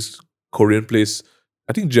go to this Korean place,"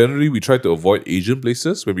 I think generally we try to avoid Asian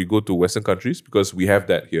places when we go to Western countries because we have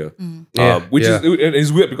that here. Yeah, Which yeah. is and it's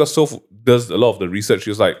weird because Soph does a lot of the research.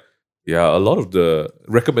 She's like, yeah, a lot of the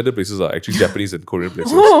recommended places are actually Japanese and Korean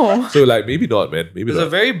places. Oh. So like maybe not, man. Maybe There's not. a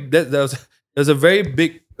very there's a very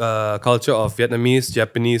big culture of Vietnamese,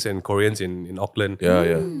 Japanese, and Koreans in Auckland.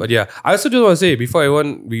 yeah. But yeah, I also just want to say before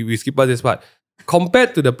we skip past this part,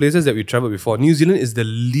 compared to the places that we traveled before, New Zealand is the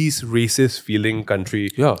least racist feeling country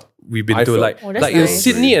Yeah. we've been I to. felt- Like Oh, that's like in nice.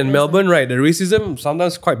 Sydney and That's Melbourne, right? The racism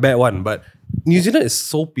sometimes quite bad one, but New Zealand is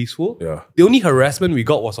so peaceful. Yeah. The only harassment we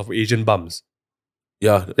got was of Asian bums.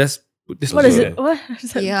 Yeah. This What was is it. it? What?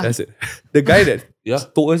 Yeah. That's it. The guy that Yeah.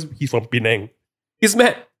 told us he's from Penang. He's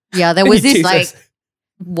mad. Yeah, there And was he this chased like us.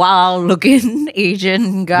 wild looking Asian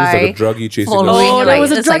It was guy like a druggie chasing following. us. Oh, there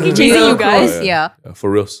was a just, like, druggie chasing real you guys? close, Yeah. Yeah,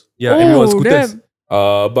 for reals. Yeah, and we were on Oh, scooters.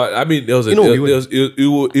 damn. But I mean, You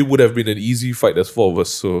know, it would have been an easy fight. There's four of us,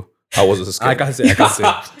 so I wasn't scared. I can't say.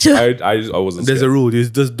 I wasn't There's scared. a rule. You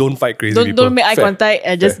just don't fight crazy people. Don't make eye Fair. contact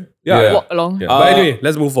and just Yeah. walk along. Yeah. Uh, But anyway,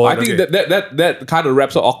 let's move forward. I think Okay. that kind of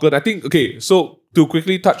wraps up Auckland. I think so to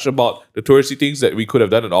quickly touch about the touristy things that we could have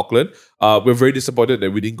done in Auckland, we're very disappointed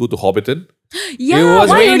that we didn't go to Hobbiton. Yeah, was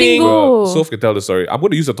why you raining. didn't go? Soph can tell the story. I'm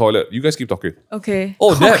going to use the toilet. You guys keep talking. Okay.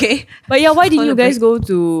 Oh, that. Okay. But yeah, why didn't you Toilet guys go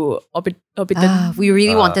to Hobbiton? We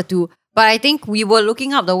really wanted to. But I think we were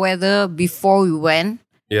looking up the weather before we went.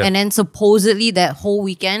 Yeah. And then supposedly that whole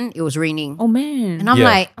weekend it was raining. Oh man. And I'm Yeah.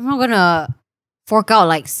 like, I'm not gonna fork out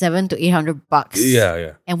like $700 to $800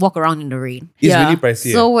 Yeah. and walk around in the rain. It's Yeah. really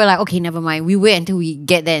pricey. So we're like, okay, never mind. We wait until we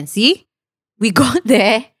get there and see. We got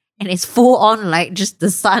there and it's full on like just the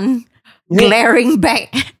sun glaring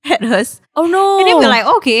back at us. Oh no. And then we're like,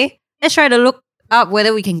 okay, let's try to look up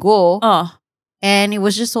whether we can go. oh. And it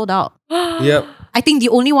was just sold out. Yep. I think the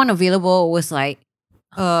only one available was like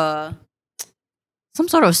some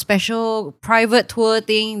sort of special private tour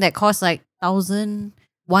thing that cost like 1,000,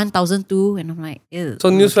 1,200, and I'm like, ew. So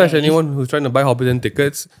newsflash, okay. anyone who's trying to buy Hobbiton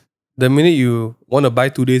tickets, the minute you want to buy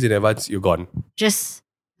 2 days in advance, you're gone. Just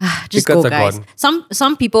Tickets go, are guys. gone.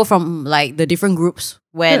 Some people from like the different groups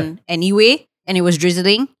went anyway, and it was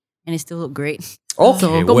drizzling, and it still looked great. Okay,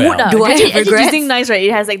 So, Got mood Do I Actually, regret? drizzling nice, right?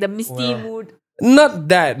 It has like the misty Well. mood. Not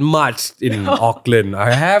that much in Auckland,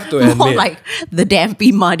 I have to admit. More like the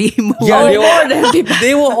dampy, muddy mood. Yeah, they more than were,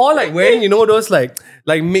 they were all like wearing, those like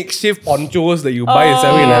makeshift ponchos that you buy in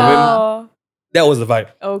 7-Eleven. Oh, That was the vibe.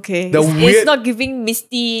 okay. The It's weird- not giving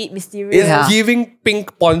mysterious. It's Yeah. giving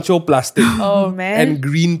pink poncho plastic Oh man. and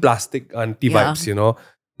green plastic anti Yeah. vibes,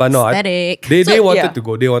 But no, Aesthetic. they So, wanted yeah. to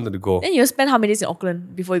go. They wanted to go. Then you spend how many days in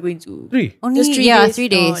Auckland before you go into 3. Only just 3 days? 3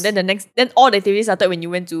 days. Oh, then all the activities started when you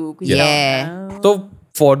went to Queenstown. Yeah. Oh. So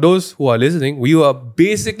for those who are listening, we were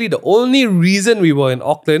basically the only reason we were in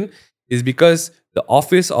Auckland is because the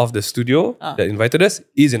office of the studio that invited us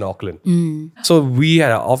is in Auckland. So we had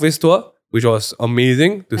an office tour, which was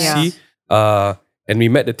amazing to Yeah. see. And we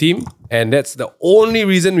met the team, and that's the only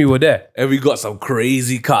reason we were there. And we got some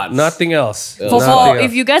crazy cards. Nothing else. For Nothing else.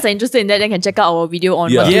 if you guys are interested in that, then can check out our video on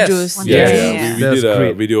Yeah. what to Yes. juice. Yes. Yeah, Yeah. we That's did a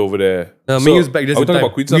great. video over there. Ming Yue's back just are we in talking time.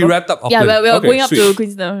 about Queenstown? We now? wrapped up Yeah, Auckland. we're Okay, going up sweet. to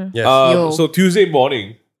Queenstown. Yes. Yo. So Tuesday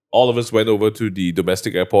morning, all of us went over to the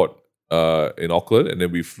domestic airport in Auckland, and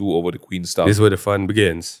then we flew over to Queenstown. This is where the fun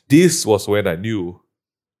begins. This was when I knew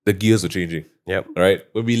the gears were changing. Yep. Right?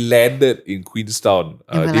 When we landed in Queenstown,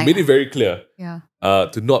 they made it very clear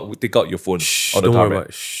to not take out your phone on the Don't worry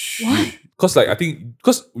tarmac. about it. Because I think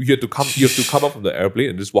you have to come up from the airplane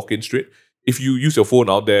and just walk in straight. If you use your phone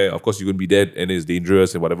out there, of course you're gonna be dead and it's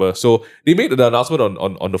dangerous and whatever. So they made the announcement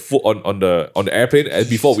on the airplane, and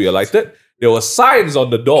before we alighted, there were signs on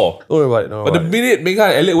the door. Don't worry about it. But the minute Ming Han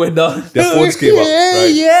and Elliot went down, their phones came up.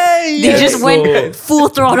 Right? They just went full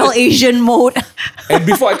throttle Asian mode. And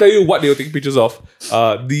before I tell you what they were taking pictures of,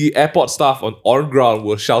 the airport staff on ground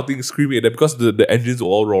were shouting, screaming at them because the engines were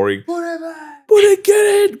all roaring. Put it,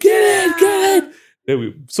 get it.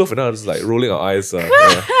 Then Soph and I was like rolling our eyes.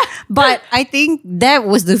 But I think that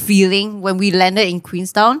was the feeling when we landed in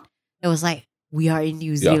Queenstown. It was like, we are in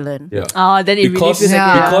New Zealand. Yeah. Then it really feels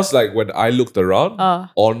because like when I looked around,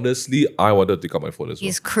 honestly, I wanted to take out my phone as well.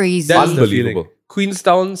 It's crazy. That's the Unbelievable. feeling.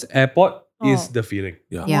 Queenstown's airport is the feeling.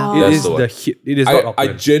 Yeah. It That's is the one. the hit. It is not I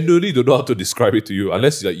Auckland. genuinely don't know how to describe it to you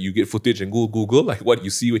unless like you get footage and Google like what you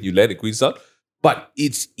see when you land in Queenstown. But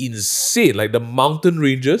it's insane. Like the mountain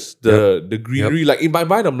ranges, the greenery. Like in my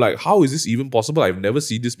mind, I'm like, how is this even possible? I've never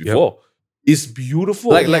seen this before. It's beautiful.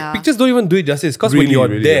 Like pictures don't even do it justice. Because when Really, you're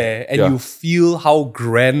really, there and yeah. you feel how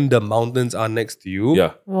grand the mountains are next to you.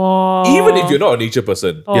 Yeah. Wow. Even if you're not a nature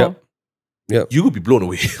person, you would be blown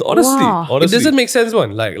away. Honestly. Wow. It doesn't make sense,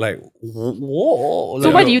 one. Like, whoa. So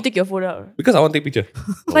why do you take your phone out? Because I want to take picture.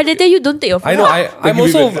 But they tell you don't take your phone I know. out. I'm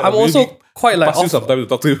also quite like pass you some time to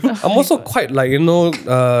talk to you. I'm also quite like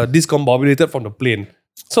discombobulated from the plane.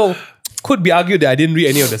 So could be argued that I didn't read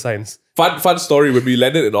any of the signs. Fun story. When we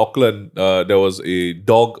landed in Auckland, there was a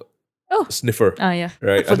dog sniffer. Yeah.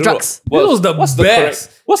 Right. For I don't drugs. know, This was the what's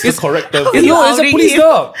best. What's the correct term? It's a police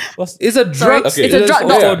dog. It's a drug. Okay. It's a drug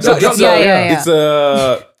dog. It's a drug dog. Yeah. It's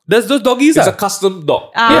a There's those doggies. it's a custom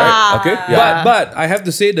dog. Ah. Right? Okay. Yeah. But I have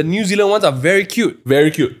to say the New Zealand ones are very cute.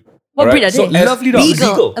 Very cute. What breed are So they? as- Lovely dogs.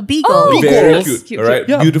 Beagle. A beagle. Oh, Very Beagles. cute. All right.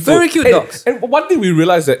 Yeah, Beautiful. very cute dogs. And one thing we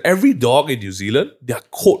realized that every dog in New Zealand, their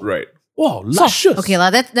coat, right? Wow, luscious. Okay,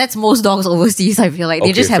 that's most dogs overseas. I feel like they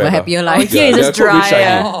Okay, just have fair a enough. happier life. Here it's just they're totally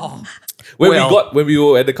dry. shiny. When we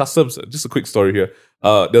were at the customs, just a quick story here.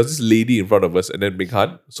 There was this lady in front of us, and then Ming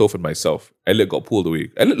Han, Soph, and myself. Elliot got pulled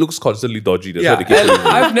away. Elliot looks constantly dodgy. That's why they keep and pulling him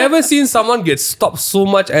away. I've never seen someone get stopped so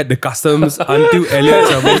much at the customs until Elliot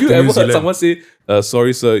travels Have you to New ever heard Zealand. someone say,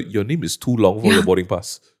 "Sorry, sir, your name is too long for your boarding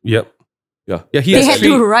pass"? Yep. Yeah. Yeah, he They has had three.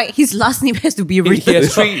 to write his last name has to be He written.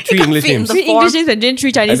 has three English fit in names. the 3 English names and then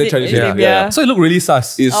 3 Chinese And then Chinese names. names, Yeah. So it looked really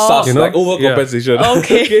sus. It's sus, you know? like overcompensation.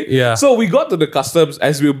 Okay. Yeah. So we got to the customs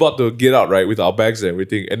as we were about to get out, right, with our bags and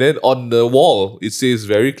everything. And then on the wall, it says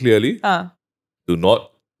very clearly, do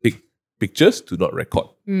not take pictures, do not record.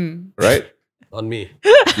 Right? On me.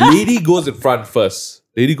 Lady goes in front first.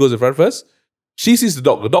 She sees the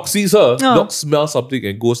dog. The dog sees her. The dog smells something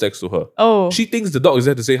and goes next to her. Oh. She thinks the dog is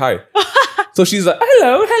there to say hi. So she's like,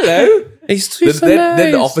 hello.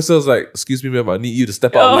 Then the officer was like, excuse me, ma'am, I need you to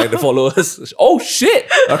step out of line to follow us. Oh, shit.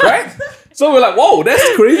 All right. So we're like, whoa, that's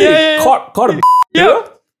crazy. Yeah. Caught him. Yeah.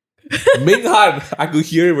 Ming Han, I could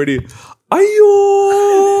hear him already.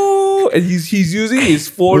 Ayo. And he's using his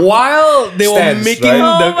phone. While they were Stands, making right?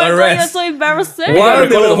 Oh the my God, you're arrest. so embarrassing. Why- While they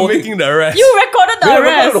recorded the were whole making the arrest. You recorded the We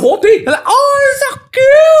recorded arrest. the whole thing. Like, oh, it's so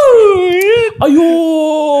cute.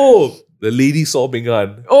 Ayo. The lady saw Ming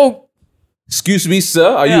Han. Oh. Excuse me, sir,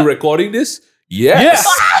 are you recording this? Yes.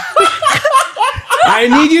 I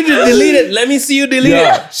need you to delete it. Let me see you delete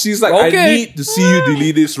Yeah. it. She's like, I Okay. need to see you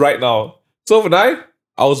delete this right now. So when I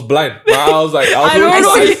was blind. I was like, I don't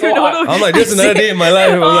know. I'm like, this is another day in my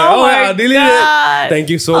life. I'm like, oh my yeah, delete God. it. Thank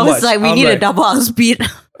you so I much. was like, we I'm need a like- double up speed.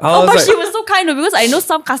 I Oh, was but like, she was so kind of because I know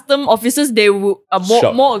some custom officers they are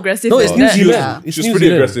Shocked. more aggressive. No, than it's New that. Zealand. Yeah. It's She was New pretty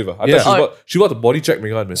Zealand. aggressive. I Yeah. thought she got to body check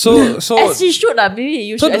Ming Han, man. So As she should maybe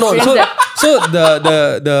you So should no, explain so, that.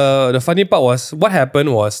 so the funny part was what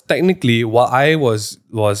happened was technically while I was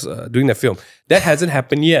doing the film, that hasn't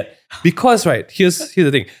happened yet. Because here's the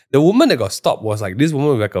thing. The woman that got stopped was like this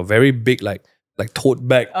woman with like a very big like tote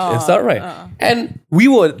bag and stuff, right? And we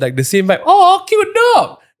were like the same vibe. Oh, cute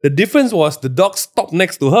dog. The difference was the dog stopped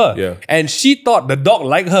next to her. Yeah. And she thought the dog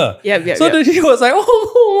liked her. Yep, so then she was like,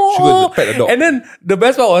 oh. She went to pet the dog. And then the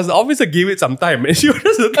best part was the officer gave it some time and she was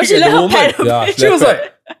just looking she at let the her woman. pet her. Yeah, She was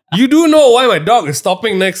like, you do know why my dog is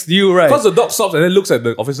stopping next to you, right? because the dog stops and then looks at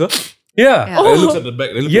the officer. Yeah. And then looks at the back.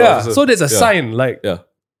 Then looks at the Yeah. officer. So there's a Yeah. sign like, Yeah.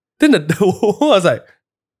 then the woman was like,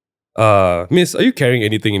 miss, are you carrying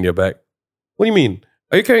anything in your bag? What do you mean?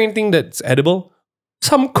 Are you carrying anything that's edible?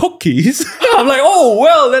 Some cookies. I'm like, oh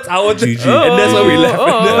well, that's our thing. GG. And that's where we left.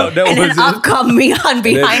 That And was then up come Ming Han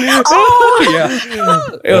behind.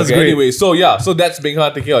 It was Okay, great. anyway, so that's Ming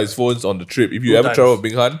Han taking out his phones on the trip. If you ever times. travel with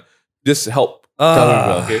Ming Han, just help tell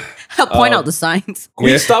him, okay? Help point out the signs.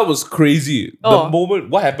 Queenstown was crazy. Oh.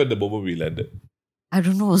 What happened the moment we landed? I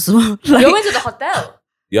don't know. So You like, went to the hotel.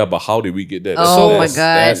 Yeah, but how did we get there? Oh my God.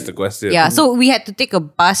 That's the question. yeah, so we had to take a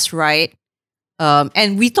bus ride.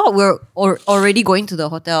 And we thought we were already going to the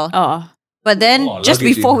hotel. Oh. But then Oh, just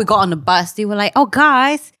luggage before in. we got on the bus, they were like, oh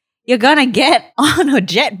guys, you're gonna get on a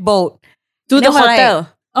jet boat. To And the then we're like, hotel.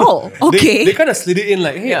 oh, okay. They kind of slid it in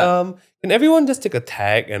like, hey, Yeah. can everyone just take a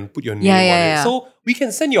tag and put your name on Yeah. it? So we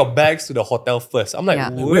can send your bags to the hotel first. I'm like, Yeah.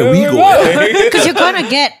 Where we go? Because you're gonna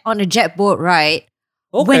get on a jet boat, right?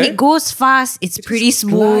 When it goes fast, it's pretty just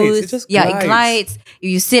glides. smooth. It just It glides. glides. If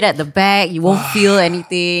you sit at the back, you won't feel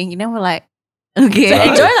anything. You know, we're like, okay. So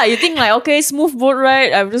enjoy lah. You think like, okay, smooth boat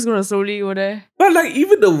ride. I'm just gonna slowly go there. But like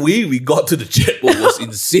even the way we got to the jet boat was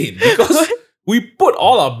insane because we put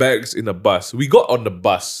all our bags in a bus. We got on the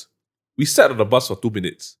bus. We sat on the bus for 2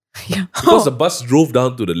 minutes Yeah. because the bus drove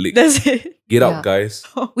down to the lake. That's it. Get out, Yeah. guys.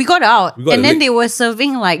 We got out. We got and a then lick. they were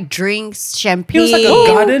serving like drinks, It champagne. was like a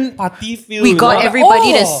garden party feel. We you know? got Like,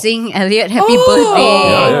 everybody to oh. sing Elliot happy Oh.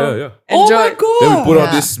 birthday. Yeah. Oh Enjoy. my god! Then we put on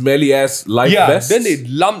Yeah. this smelly ass life yeah, vest. then they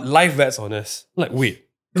lumped life vests on us. I'm like, wait,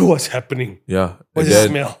 what's happening? yeah. What's and the then,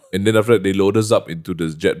 smell? And then after that, they load us up into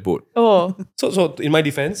this jet boat. Oh. So in my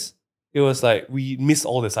defense, it was like we missed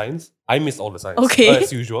all the signs. I missed all the signs. Okay.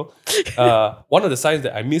 As usual. One of the signs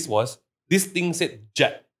that I missed was this thing said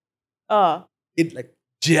jet. It like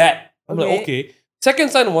jet. I'm like, Okay. okay. Second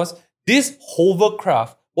sign was this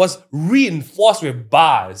hovercraft was reinforced with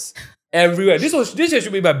bars everywhere. This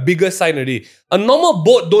should be my biggest sign already. A normal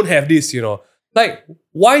boat don't have this, you know. Like,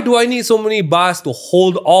 why do I need so many bars to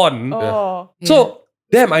hold on? Oh. So,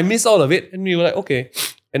 damn, I missed all of it. And we were like, okay.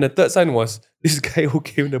 And the third sign was this guy who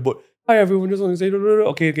came in the boat. Hi, everyone. Just want to say,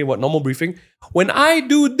 okay, what? Normal briefing. When I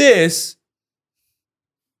do this,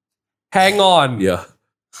 hang on. Yeah.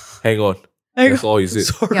 Hang on. That's all he said.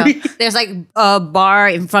 Sorry. Yeah. There's like a bar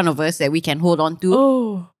in front of us that we can hold on to.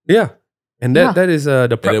 Oh. Yeah. And Yeah. that is the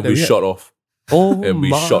prep And then that we had. shot off. Oh, And we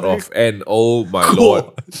my shot off. And oh my lord.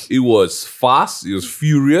 It was fast. It was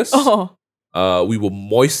furious. Oh. We were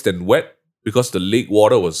moist and wet because the lake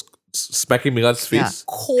water was smacking Ming-Han's Yeah. face.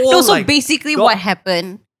 Cold. No, so like, basically God. what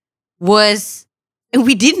happened was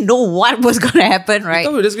we didn't know what was gonna happen, I right?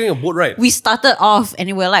 thought we were just getting a boat ride. We started off and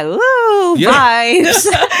we were like, woo, Yeah. vibes.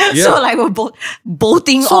 Yeah. So like we're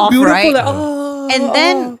bolting so off, beautiful. right? Like, oh, And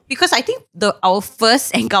then because I think our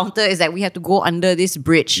first encounter is that we have to go under this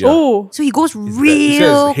bridge. Yeah. Oh. So he goes He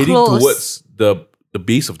real says heading close. towards the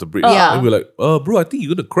base of the bridge. Yeah. And we're like, bro, I think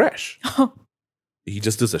you're gonna crash. He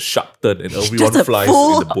just does a sharp turn and everyone Just a flies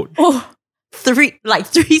full- in the boat. Oh.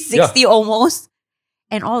 360 almost.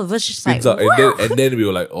 And all of us just like, Spins out. And then we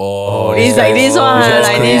were like, oh, It's like this one. This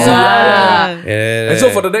Like crazy. this one. Yeah. And so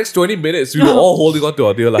for the next 20 minutes, we were all holding on to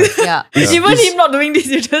our dear life. yeah. Even him not doing this,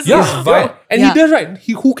 you just Yeah. It's fine. And Yeah. he does right.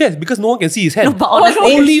 Who cares? Because no one can see his head. No, but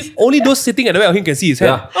honestly, only those sitting at the back of him can see his head.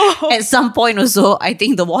 Yeah. at some point also, I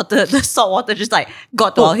think the salt water just like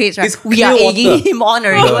got to Oh, our heads, right? it's We are clear egging water. him on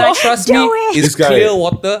already. We're like, Trust do me, it. it's This guy, clear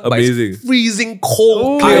water. But amazing. it's freezing cold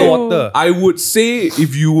Oh. clear water. I would say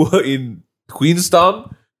if you were in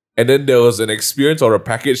Queenstown and then there was an experience or a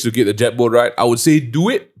package to get the jet boat ride, I would say do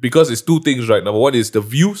it because it's two things, right? Number one is the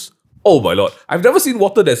views. Oh my lord. I've never seen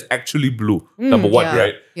water that's actually blue. Number one, yeah,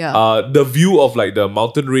 right? yeah. The view of like the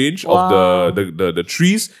mountain range Wow. of the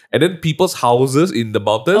trees and then people's houses in the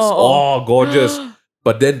mountains. Oh, Oh, gorgeous.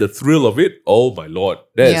 But then the thrill of it, oh my lord.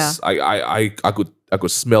 That's I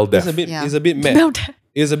could smell death. Yeah. It's a bit mad. Smell that.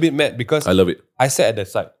 It's a bit mad because I love it. I sat at that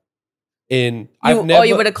side. You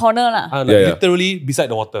were the corner lah. literally beside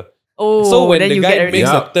the water. Oh, So when then the you guy get everything.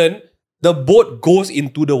 makes Yeah. a turn, the boat goes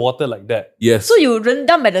into the water like that. Yes. So you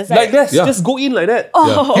rendam at the side. Like that. Yeah. Just go in like that.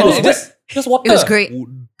 Oh. And then it just water. It was great.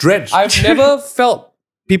 Drenched. I've never felt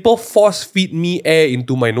people force feed me air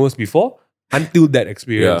into my nose before until that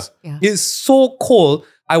experience. Yeah. It's so cold.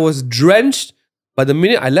 I was drenched, but the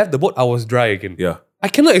minute I left the boat, I was dry again. Yeah. I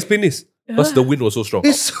cannot explain this. Plus the wind was so strong.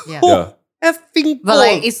 It's so Yeah. effing cold. But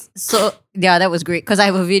like it's so that was great because I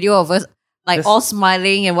have a video of us like Yes. all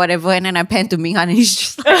smiling and whatever, and then I pan to Ming Han and he's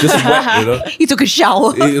just like, Just wet, you know. he took a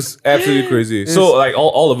shower. It's absolutely crazy. So like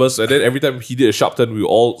all of us, and then every time he did a sharp turn, we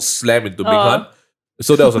all slam into Ming Han.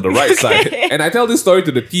 So that was on the right side. And I tell this story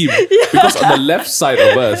to the team because on the left side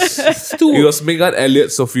of us, it was Ming Han,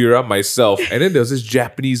 Elliot, Sophia, myself, and then there was this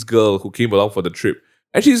Japanese girl who came along for the trip.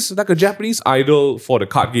 And she's like a Japanese idol for the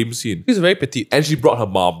card game scene. He's very petite. And she brought her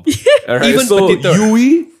mom. Alright, Even so petiter.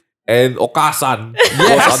 Yui and Okasan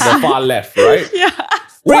was on the far left, right? Yeah.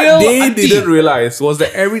 What they didn't realize was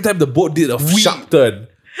that every time the boat did a sharp turn,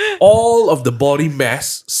 all of the body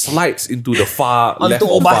mass slides into the far left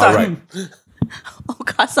or far right.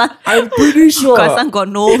 Okasan. I'm pretty sure. Okasan got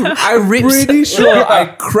no I'm ribs. pretty sure I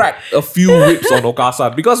cracked a few ribs on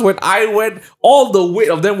Okasan because when I went, all the weight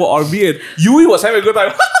of them were on me and Yui was having a good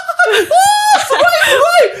time.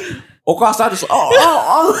 Okasan just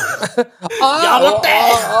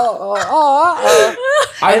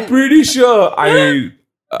I'm pretty sure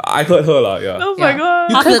I hurt her lah. Yeah. Oh my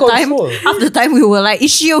god. Half the time we were like,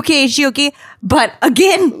 is she okay? Is she okay? But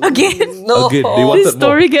again. No. Again, they wanted This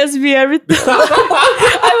story gets me every time. I've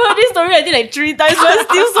heard this story I think like 3 times, but it's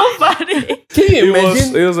still so funny. Can you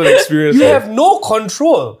imagine? It was an experience. You have no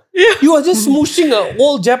control. Yeah. You are just smooshing an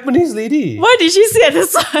old Japanese lady. Why did she sit at the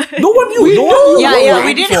side? No one knew. No one knew. Yeah, what yeah, were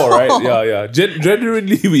we in didn't for, know. right? Yeah.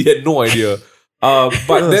 Genuinely, we had no idea. But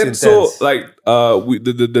was then, so intense. like,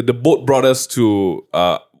 the boat brought us to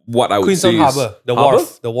what I would say Queenstown is Harbour. Harbour?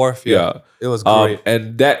 The wharf. Yeah. It was great.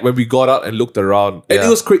 And that when we got out and looked around, and Yeah. it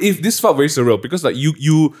was crazy. This felt very surreal because like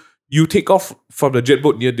you take off from the jet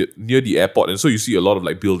boat near the airport, and so you see a lot of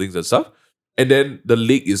like buildings and stuff, and then the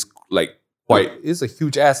lake is like quite. It's a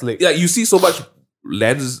huge ass lake. Yeah, you see so much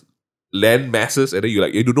land masses, and then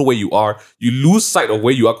you don't know where you are. You lose sight of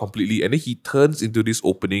where you are completely, and then he turns into this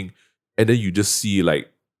opening, and then you just see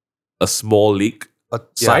like a small lake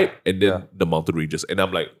side, and then the mountain ranges, and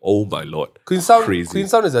I'm like, oh my lord, crazy.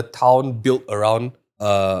 Queenstown is a town built around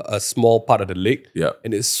a small part of the lake. Yeah.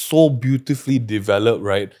 And it's so beautifully developed,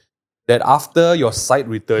 right? That after your sight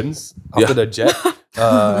returns, after the jet,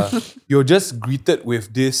 you're just greeted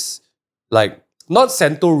with this, like, not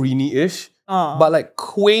Santorini-ish, but like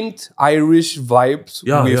quaint Irish vibes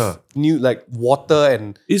with new, like, water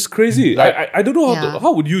and... It's crazy. Like- I don't know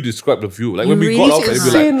how would you describe the view? Like when we got off, and it'd be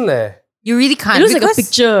like, Insane leh. You really can't. It looks like a because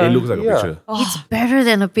picture. it looks like a picture. It's better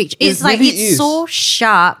than a picture. It's really is. so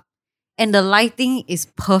sharp, and the lighting is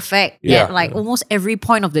perfect at like almost every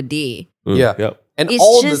point of the day. Yeah. And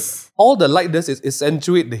It's all the light does is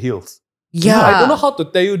accentuate the hills. Yeah. I don't know how to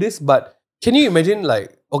tell you this, but can you imagine,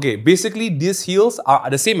 like, okay, basically these hills are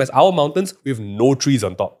the same as our mountains with no trees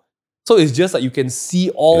on top. So it's just like you can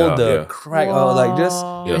see all the crack, like just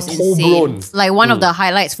It's full insane. blown. Like one of the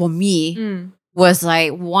highlights for me was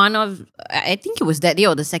like I think it was that day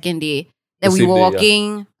or the second day that The we same were day,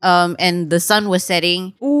 walking and the sun was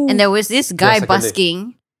setting and there was this guy second day.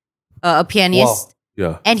 busking, a pianist,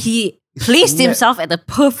 Yeah. and he placed himself at the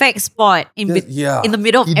perfect spot in the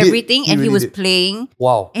middle of He did. everything, He and he really was did. playing,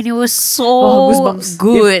 Wow. and it was so goosebumps.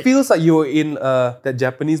 good. It feels like you were in that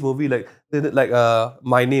Japanese movie, like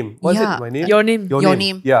My Name. What is Yeah. it? My Name? Your name. Your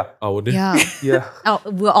Name. Yeah. Yeah, Yeah.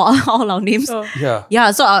 we're all our names. Oh. Yeah.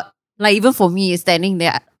 Yeah, so like even for me standing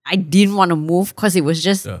there, I didn't want to move because it was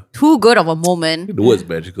just Yeah. too good of a moment. The word's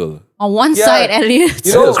magical. On one Yeah. side, Elliot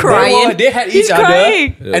You know, crying. they had He's each other,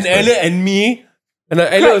 crying. Yeah, and it's Elliot and me, and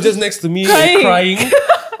Elliot was just next to me crying.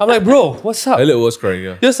 I'm like, bro, what's up? Elliot was crying,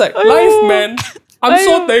 yeah. Just like, life, man. I'm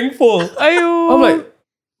so thankful. Ayo. I'm like,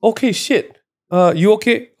 okay, shit. You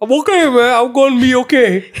okay? I'm okay, man. I'm gonna be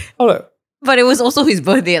okay. I'm like, But it was also his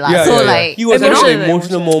birthday, lah. yeah, So yeah, yeah. like, He was having Emotional, an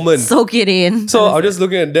emotional moment. soak it in. So I was just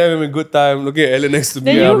looking at them having a good time, looking at Elliot next to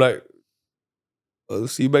me. Then I'm you- like, I'll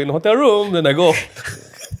see you back in the hotel room. Then I go, You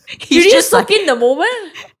He's just just like, suck in the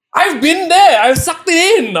moment. I've been there. I've sucked it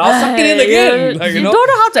in. I'll suck it in again. Like, you don't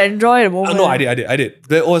know how to enjoy the moment. No, I did.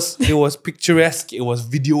 It was picturesque. It was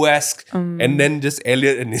video-esque. And then just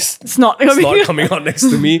Elliot and his It's not. snot coming out next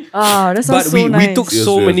to me. Ah, that sounds But so nice. we took It was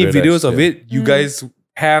so very, many very videos nice, of yeah. it. You guys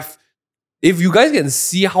have, if you guys can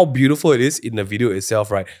see how beautiful it is in the video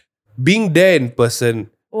itself, right? Being there in person,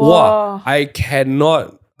 wow, I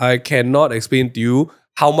cannot explain to you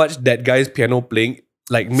how much that guy's piano playing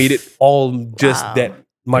like made it all just that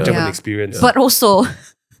much of an Yeah. experience. but also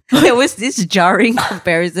there was this jarring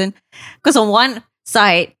comparison because on one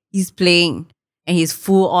side he's playing and he's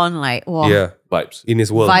full on like yeah, Vibes. in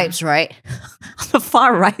his world, vibes, right? On the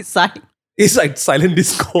far right side, it's like silent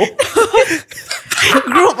disco.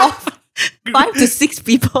 group of 5 to 6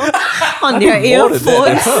 people on their More than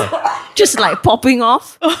that, earphones, just like popping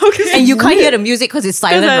off. And you can't hear the music because it's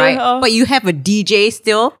silent, silent, right? But you have a DJ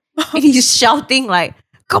still, and he's shouting like,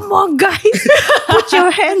 "Come on, guys, put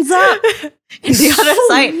your hands up!" And the other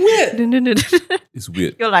side, It's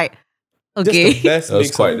weird. you're like, Just okay. the best That was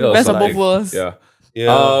mix quite. That was Best of like- both worlds. Yeah.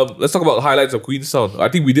 Yeah. Let's talk about highlights of Queenstown. I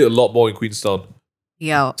think we did a lot more in Queenstown.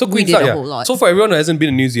 Yeah, So we did Queenstown, a yeah. whole lot. So for everyone who hasn't been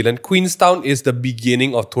in New Zealand, Queenstown is the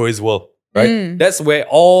beginning of tourist world, right? Mm. That's where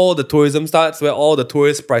all the tourism starts, where all the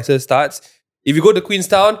tourist prices starts. If you go to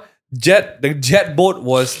Queenstown, the jet boat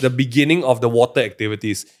was the beginning of the water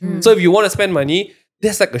activities. So if you want to spend money,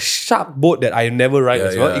 there's like a shark boat that I never ride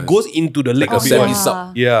as well. It goes into the lake Like a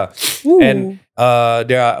semi-sub. Yeah. And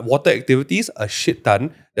there are water activities, a shit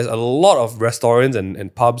ton. There's a lot of restaurants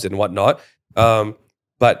and pubs and whatnot.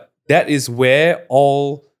 But that is where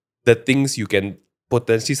all the things you can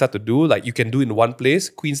potentially start to do, like you can do in one place.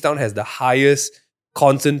 Queenstown has the highest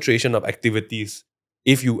concentration of activities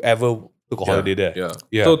if you ever took a holiday there.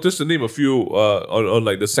 Yeah. So just to name a few, on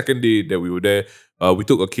like the second day that we were there, we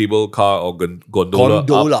took a cable car or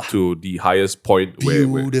gondola up to the highest point where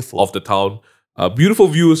of the town. Beautiful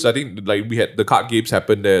views. I think like we had the card games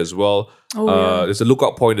happen there as well. There's a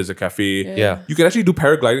lookout point. There's a cafe. Yeah. You can actually do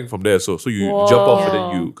paragliding from there. So you jump off and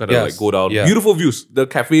then you kind of like go down. Yeah. Beautiful views. The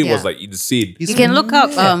cafe was like insane. You can look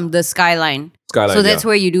up the skyline. So that's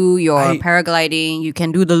where you do your paragliding. You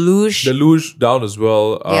can do the luge. The luge down as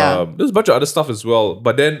well. There's a bunch of other stuff as well.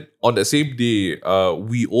 But then on the same day,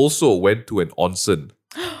 we also went to an onsen.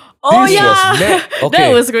 Was Okay.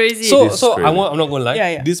 that was crazy. So crazy. I'm not gonna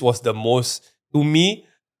lie. This was the most, to me,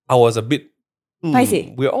 I was a bit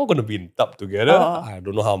Paiseh. we're all gonna be in tub together. I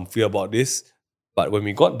don't know how I'm feel about this. But when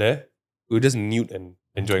we got there, we were just nude and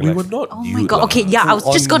enjoying life. We were not Oh my god. Okay, I was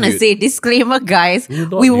just gonna nude. say disclaimer, guys.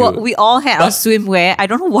 We all had our swimwear. I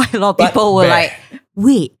don't know why a lot of But people were like,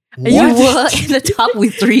 wait, you were in the tub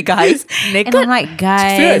with 3 guys. And I'm like, I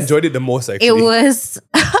guys, enjoyed it the most actually. it was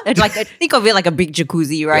like think of it like a big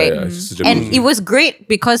jacuzzi, right? Yeah, it's just a And jacuzzi. it was great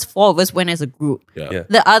because 4 of us went as a group. Yeah.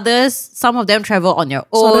 The others, some of them travel on their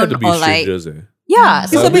So they own had to be or like strangers. yeah.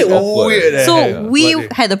 It's So, a bit awkward. weird. so we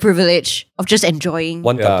But had the privilege of just enjoying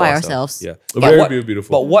one tub by by ourselves. Yeah. Very what,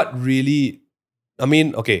 beautiful. But what really, I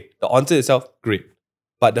mean, okay, the onsen itself, great.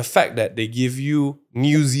 But the fact that they give you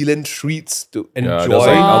New Zealand treats to enjoy there's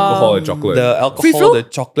like alcohol and chocolate. the Free alcohol, flow? the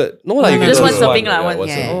chocolate. No, like you can just choose one serving one. lah. One. one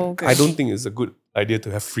Yeah. serving. Oh, okay. I don't think it's a good idea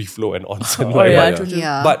to have free flow and onsen. Oh like yeah, that. true.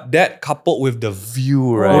 Yeah. But that coupled with the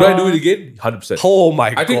view, right? Would I do it again? 100%. Oh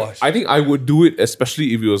my I gosh. think I would do it,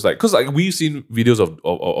 especially if it was like, because like we've seen videos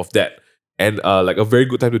of that, and like a very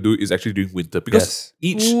good time to do it is actually during winter because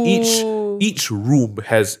each room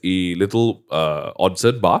has a little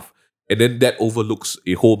onsen bath, and then that overlooks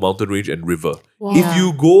a whole mountain range and river. Wow. If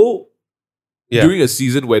you go Yeah. during a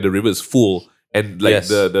season where the river is full and like Yes.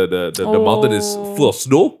 the mountain is full of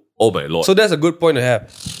snow, oh my lord! So that's a good point to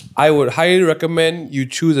have. I would highly recommend you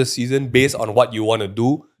choose a season based on what you want to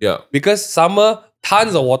do. yeah, Because summer,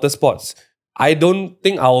 tons of water sports. I don't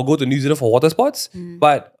think I will go to New Zealand for water sports,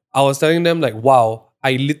 but I was telling them like, wow,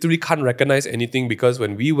 I literally can't recognize anything because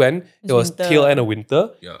when we went, it was winter. tail end of winter,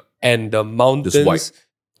 yeah. and the mountains. Just white.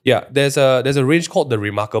 Yeah, there's a range called the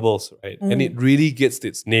Remarkables, right? And it really gets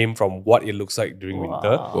its name from what it looks like during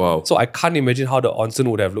winter. Wow. So I can't imagine how the onsen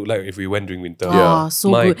would have looked like if we went during winter. Yeah. Oh, so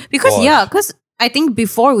My good. Because gosh. because I think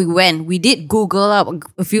before we went, we did Google up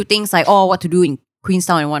a few things like what to do in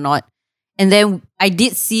Queenstown and whatnot. And then I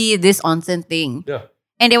did see this onsen thing. Yeah.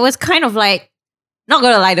 And it was kind of like, not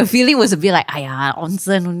gonna lie, the feeling was a bit like,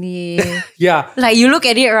 onsen only. Yeah. Like you look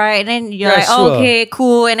at it, right? And then you're Yeah, like, sure. okay,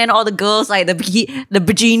 cool. And then all the girls, like the bikini The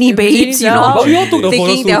babes, bikinis, you know, yeah. But we all took the taking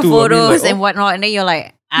photos their too, I mean, photos like, and whatnot. And then you're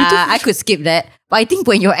like, I could skip that. But I think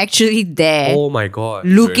when you're actually there, Oh my god.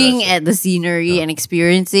 looking nice. at the scenery and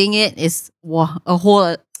experiencing it is a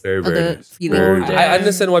whole Very, very other nice. feeling. Very Oh, nice. I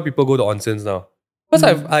understand why people go to onsens now.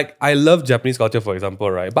 Because I love Japanese culture, for example,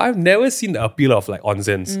 right? But I've never seen the appeal of like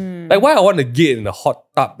onsens. Like why I want to get in a hot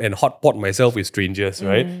tub and hot pot myself with strangers,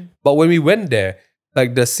 right? But when we went there,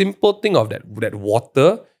 like the simple thing of that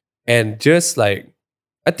water and just like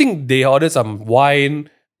I think they ordered some wine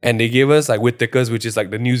and they gave us like Whittakers, which is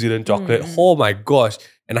like the New Zealand chocolate. Oh my gosh.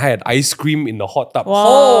 And I had ice cream in the hot tub. Oh,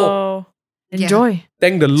 Wow. Enjoy.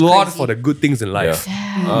 thank the Lord crazy. for the good things in life.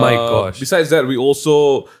 Yeah. My gosh. Besides that, we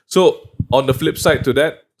also on the flip side to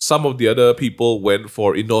that, some of the other people went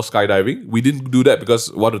for indoor skydiving. We didn't do that because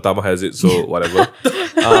Wadutama has it, so whatever.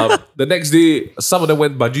 The next day, some of them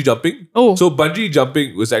went bungee jumping. Oh. So bungee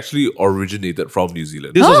jumping was actually originated from New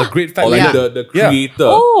Zealand. This was a great fact. Or like Yeah. the creator.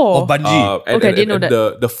 Oh. Of bungee. And, Okay, I and, didn't and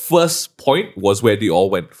know the first point was where they all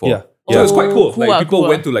went for. Yeah. So it was quite cool. Cool Like ah, people cool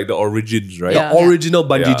went ah. to like the origins, right? Yeah. Original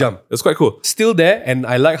bungee Yeah. jump. It's quite cool. Still there, and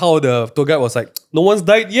I like how the tour guide was like, no one's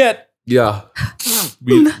died yet. Yeah.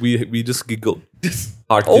 we just giggled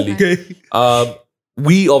heartily. Okay.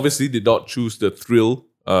 We obviously did not choose the thrill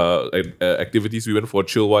activities. We went for a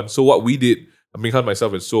chill one. So what we did, Ming Han,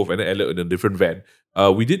 myself, and Soph, and then Elliot in a different van.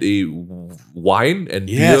 We did a wine and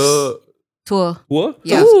Yes. beer Tour. tour.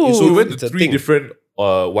 Yeah. So we went It's to a 3 thing. different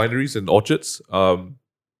wineries and orchards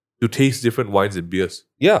to taste different wines and beers.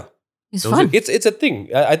 Yeah. It's That was fun. It's a thing.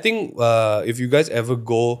 I think if you guys ever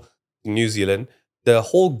go in New Zealand, the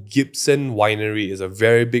whole Gibson winery is a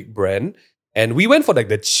very big brand. And we went for like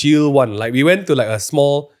the chill one. Like we went to like a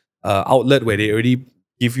small outlet where they already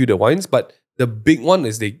give you the wines. But the big one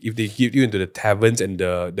is if they give you into the taverns and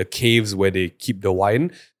the caves where they keep the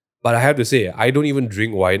wine. But I have to say, I don't even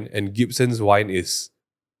drink wine. And Gibson's wine is...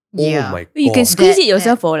 Yeah. Oh my god. You can squeeze it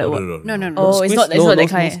yourself or like what? No. Oh, it's not that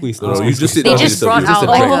kind. Squeeze, No, you just sit They down just and brought just out a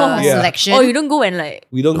drink. like a Yeah. selection. Oh, you don't go and like...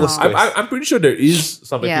 We don't go squeeze. I'm pretty sure there is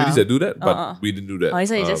some Yeah. activities that do that, but Uh-uh. we didn't do that. Oh,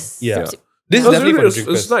 so you just... yeah. sip. This is No, definitely for the it's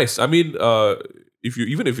drinkers. nice. I mean,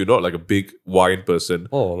 even if you're not like a big wine person,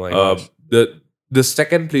 Oh my gosh. the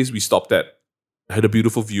second place we stopped at had a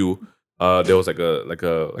beautiful view. There was like a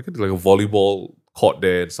volleyball court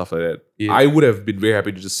there and stuff like that. Yeah. I would have been very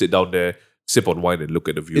happy to just sit down there, sip on wine, and look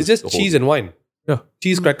at the view. It's just the whole cheese day. and wine. Yeah.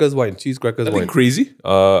 Cheese crackers wine. Cheese crackers Nothing wine. crazy.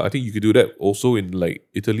 I think you could do that also in like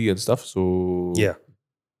Italy and stuff. So Yeah.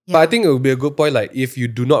 But I think it would be a good point, like if you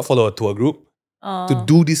do not follow a tour group, to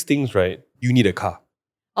do these things, right, you need a car.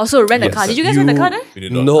 Also rent a Yes, car. Did you guys rent a car there? we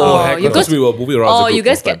did not. No, Oh, heck you no. because we were moving around. as a Oh, group you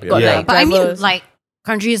guys for a got time, Yeah. like But I mean, drivers. like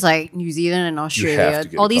countries like New Zealand and have Australia, to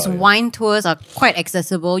get all a these car, yeah. wine tours are quite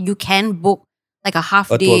accessible. You can book like a half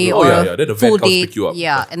A tour day group. or yeah. Then the a van full comes day. pick you up.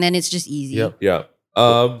 Yeah, and then it's just easy. Yep. Yeah.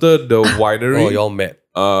 The winery. Oh, y'all met.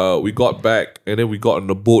 We got back and then we got on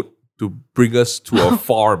a boat to bring us to a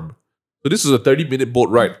farm. So this is a 30-minute boat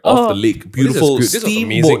ride off the lake. Beautiful This is steamboat.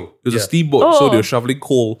 amazing. It was Yeah. a steamboat, so Oh. they were shoveling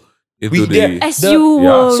coal into We- yeah. As The- you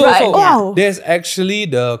yeah. were So, right. so Wow. there's actually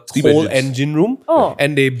the Steam coal engines. engine room, Oh.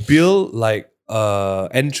 and they build like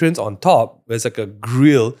entrance on top. There's like a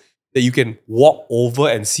grill that you can walk over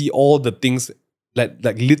and see all the things, like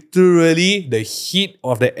literally the heat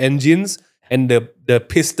of the engines and the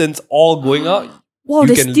pistons all going out. Wow, You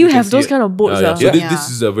they can- still you can have see those it. kind of boats. So ah. this, Yeah. this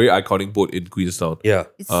is a very iconic boat in Queenstown. Yeah,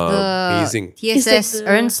 It's amazing. the It's TSS like the-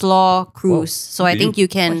 Ernst Law cruise. So I think you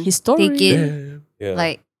can historic. take it Yeah,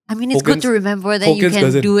 like. I mean, it's good Tolkien's- to remember that you Tolkien's can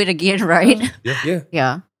cousin. do it again, right? yeah.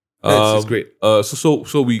 yeah. It's great.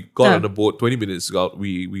 So we got Yeah. on the boat 20 minutes out.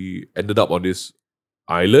 We ended up on this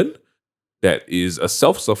island that is a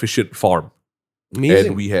self-sufficient farm. Amazing.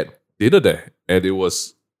 And we had dinner there. And it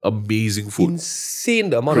was amazing food. Insane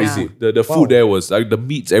the amount Crazy. of food. The Wow. food there was like the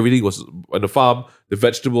meats, everything was on the farm, the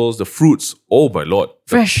vegetables, the fruits. Oh my lord.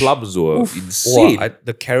 Fresh. The plums were Oof. insane. Wow,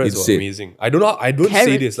 the carrots Insane. were amazing. I don't say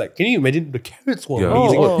Carrot. this. Like, can you imagine the carrots were Yeah.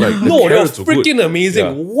 amazing? Oh. Like, the no, they were carrots were good. freaking amazing.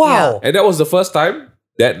 Yeah. Wow. And that was the first time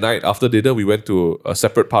that night after dinner we went to a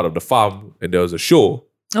separate part of the farm and there was a show.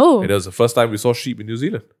 Oh. And that was the first time we saw sheep in New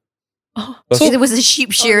Zealand. So it was a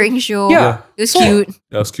sheep shearing show. Yeah. It was So- cute.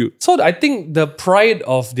 That was cute. So I think the pride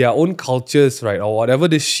of their own cultures, right, or whatever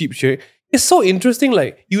this sheep sharing, is so interesting.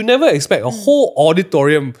 Like, you never expect a whole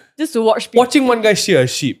auditorium Just to watch people. watching one guy shear a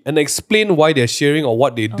sheep and explain why they're shearing or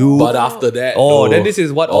what they do. But after that, then this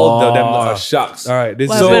is what all of them are. shucks. All right, this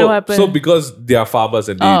What is happened? So, What happened? so because they are farmers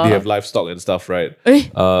and they have livestock and stuff, right? Eh?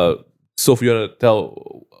 Sophie, you want to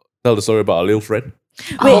tell the story about our little friend?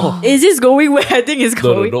 Wait, is this going where I think it's No,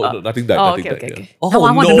 going? no, nothing that. Oh, nothing okay, that, okay, yeah. okay. Oh, Now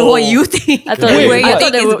I want to know what you think. I thought, Wait, where I you thought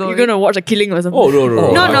think that it's you're going. gonna watch a killing or something. Oh, no.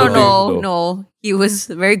 No, I no, don't no, think no. He was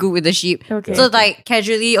very good with the sheep. Okay. So like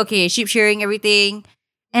casually, okay, sheep shearing, everything.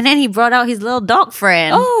 And then he brought out his little dog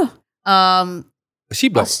friend. Oh, a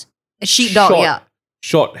sheepdog. A sheepdog, Short. yeah.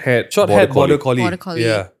 Short-haired Border collie. Border collie.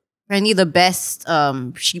 Yeah. Apparently the best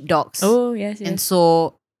sheepdogs. oh yes, yes. And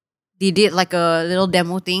so they did like a little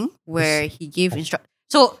demo thing where he gave instruct.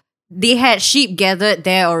 So they had sheep gathered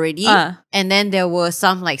there already, and then there were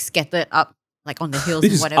some like scattered up, like on the hills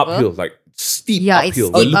This and is whatever. uphill, like steep Yeah, it's uphill.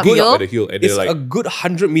 steep We're looking uphill. up at the hill and It's they're a like good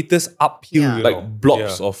 100 meters uphill. Yeah. You like know.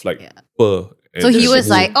 blocks Yeah. of like Yeah. fur. and So he just was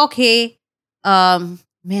wool. like, okay,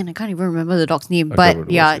 man, I can't even remember the dog's name, I can't but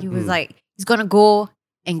remember yeah, what's he it. was like, he's gonna go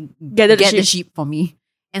and Gather the get the sheep. sheep for me.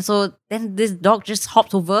 And so then this dog just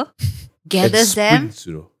hops over, And gathers them, sprints,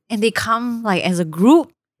 you know. and they come like as a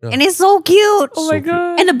group, Yeah. and it's so cute. Oh So my cute.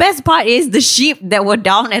 god. And the best part is the sheep that were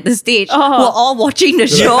down at the stage Oh. were all watching the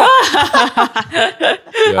show.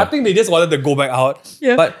 I think they just wanted to go back out.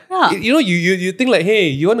 Yeah. But Yeah. you know, you think like, hey,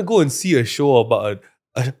 you want to go and see a show about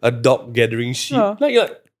a dog gathering sheep? Yeah. Like, you're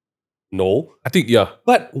like, no. I think, yeah.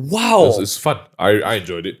 But wow. It's fun. I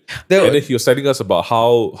enjoyed it. There- And then he was telling us about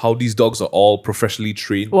how these dogs are all professionally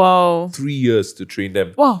trained. Wow. 3 years to train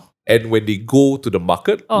them. Wow. And when they go to the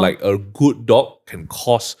market, Oh. like a good dog can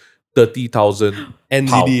cost 30,000 NZD.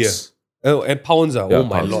 pounds. Oh, and pounds are. Yeah, Oh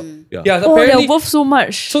my pounds. lord. Yeah. Yeah, Oh, they're apparently. worth so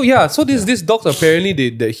much. So yeah, so these dogs apparently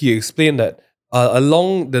that he explained that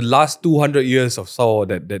along the last 200 years or so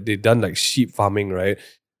that they've done like sheep farming, right?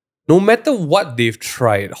 No matter what they've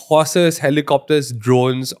tried, horses, helicopters,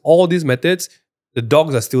 drones, all these methods, the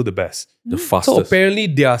dogs are still the best. The So fastest. apparently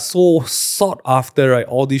they are so sought after, right?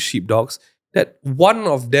 All these sheepdogs, that one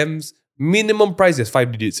of them's minimum price is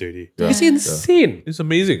 5 digits already. Yeah. It's insane. It's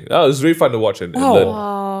amazing. It's very fun to watch and learn.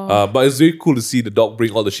 But it's very cool to see the dog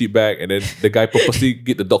bring all the sheep back, and then the guy purposely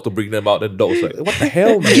get the dog to bring them out. And the dog was like, "What the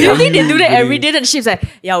hell, man?" Usually they do that every day, and sheep's like,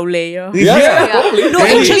 yao lay. Yeah, probably. No,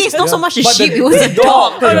 actually, it's not so much the But sheep, the it was the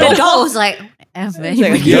dog. dog. The dog was like, man, you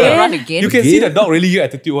like, can yeah. run again. You can see the dog really get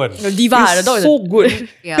attitude one. The diva, It's the dog is so good.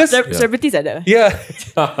 Yeah. 'Cause- Celebrities like that. yeah.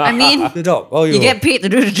 I mean, The dog. Oh, you get paid to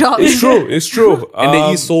do the job. It's true. It's true. And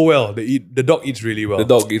they eat so well. The dog eats really well. The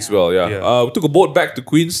dog eats well. Yeah. Yeah. We took a boat back to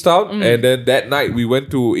Queenstown, and then that night we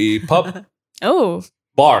went to a pub Oh.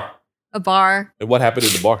 bar. A bar. And what happened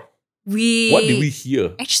in the bar? What did we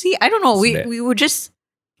hear? Actually, I don't know. Snap. We were just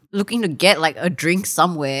looking to get like a drink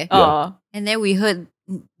somewhere. Oh. And then we heard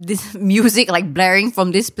this music like blaring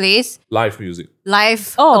from this place. Live music.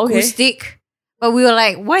 Live Oh, okay. acoustic. But we were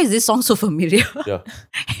like, why is this song so familiar? Yeah.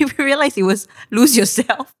 And we realized it was Lose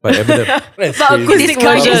Yourself. By Eminem. That's But crazy. acoustic This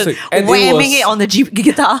guy version. just And whamming it on the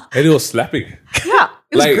guitar. And it was slapping. Yeah,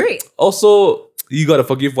 it was great. Also, you gotta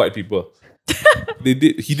forgive white people. He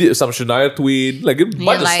did some Shania Twain, like a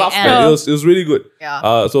bunch of like, stuff, man. It was really good.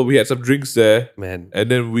 Yeah. So we had some drinks there, Man. and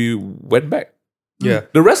then we went back. Yeah.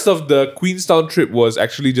 The rest of the Queenstown trip was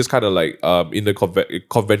actually just kind of like in the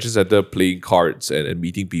convention center playing cards and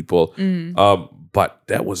meeting people. But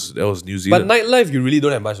that was New But Zealand. nightlife, you really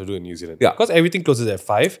don't have much to do in New Zealand. Yeah. Because everything closes at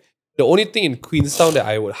 5. The only thing in Queenstown that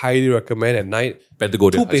I would highly recommend at night,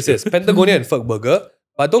 Patagonia. two places, Patagonia and Ferg Burger.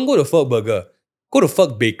 But don't go to Ferg Burger. Go to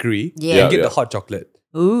Ferg Bakery Yeah. and get Yeah. the hot chocolate.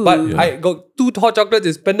 Ooh. But I got 2 hot chocolates.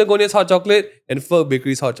 It's Patagonia's hot chocolate and Ferg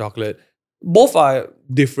Bakery's hot chocolate. Both are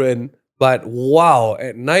different, but wow,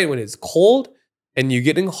 at night when it's cold and you're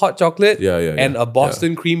getting hot chocolate and a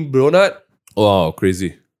Boston cream donut. Wow,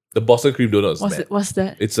 crazy. The Boston cream donut is mad. What's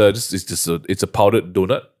that? It's a powdered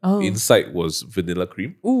donut. Oh. Inside was vanilla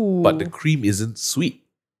cream, Ooh. but the cream isn't sweet.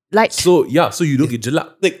 Light. So you don't get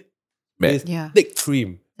gelato. Man. It's Yeah. thick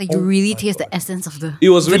cream. Like you really taste the essence of the It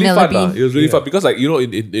was really vanilla fun. bean. It was really fun because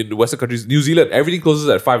in Western countries, New Zealand, everything closes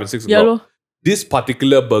at 5 and 6 Yeah, o'clock. lor. This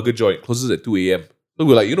particular burger joint closes at 2 a.m. So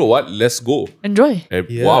we're like, you know what? Let's go. Enjoy. And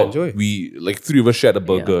Yeah, wow, enjoy. we like 3 of us shared a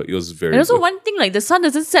burger. It was very And also good. one thing, like the sun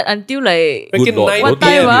doesn't set until like Freaking Good Lord, 9 don't PM,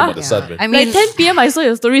 tell me ah? about the sun, man. I mean, like 10 p.m. I saw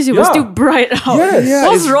your stories, you were Yeah. still bright out. Yes.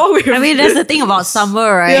 What's wrong with I mean, that's the thing about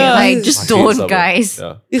summer, right? Yeah. Like, I just hate don't, summer. guys.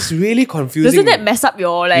 Yeah. It's really confusing. Doesn't that mess up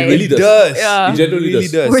your like? It really does. does. Yeah. It genuinely really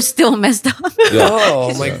does. We're still messed up. Yeah.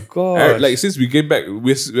 Oh my god. Like since we came back,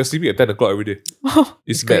 we're sleeping at 10 o'clock every day.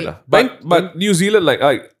 It's great. mad. But New Zealand, like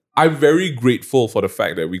I'm very grateful for the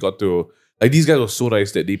fact that we got to like these guys were so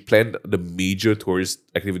nice that they planned the major tourist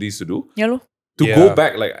activities to do. Yeah, lor. To Yeah. go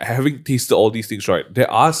back, like having tasted all these things, right?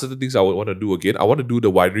 There are certain things I would want to do again. I want to do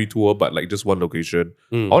the winery tour, but like just one location.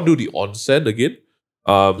 I want to do the onsen again.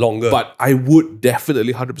 Longer. But I would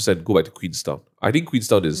definitely 100% go back to Queenstown. I think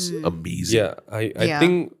Queenstown is amazing. Yeah, I Yeah.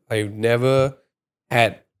 think I've never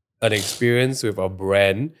had an experience with a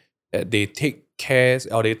brand that they take care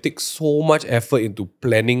or they take so much effort into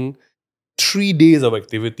planning 3 days of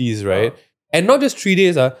activities, right? And not just 3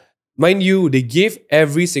 days. Mind you, they gave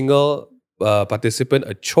every single participant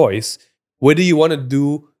a choice whether you want to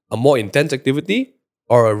do a more intense activity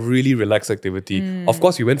or a really relaxed activity. Of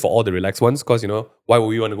course, we went for all the relaxed ones because, why would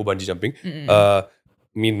we want to go bungee jumping? I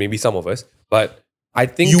mean, maybe some of us. But I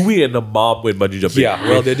think... Yue and the mom went bungee jumping. Yeah,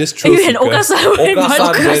 well, they're just thrill You and seekers. Okasan went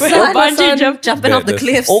Okasan bungee jump. Jumping off the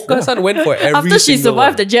cliffs. Okasan went for every After she single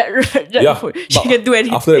survived one. the jet Yeah, food, she but can do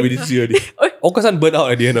anything. After that, we didn't see her already. Okasan burned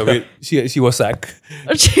out at the end of it. She was sacked.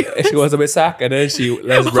 She She was a bit sacked and then she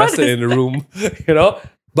rested in the room,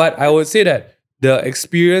 But I would say that the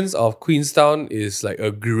experience of Queenstown is like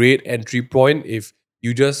a great entry point if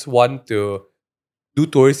you just want to do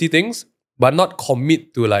touristy things, but not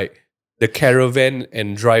commit to like the caravan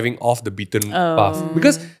and driving off the beaten path.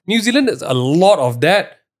 Because New Zealand is a lot of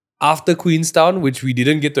that after Queenstown, which we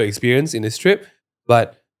didn't get to experience in this trip.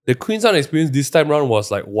 But the Queenstown experience this time around was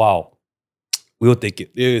like, wow, we'll take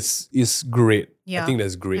it. It's great. Yeah. I think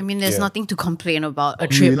that's great. I mean, there's Yeah. nothing to complain about a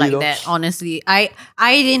trip like that, honestly. I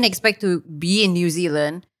didn't expect to be in New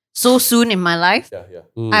Zealand so soon in my life. Yeah.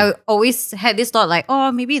 I always had this thought like,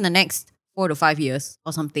 oh, maybe in the next 4 to 5 years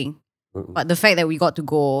or something. But the fact that we got to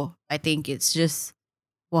go, I think it's just,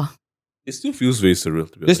 wow. It still feels very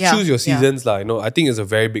surreal, to be Just honest. choose your Yeah. seasons, lah. I think it's a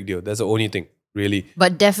very big deal. That's the only thing, really.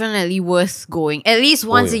 But definitely worth going, at least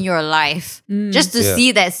once yeah. in your life. Just to Yeah.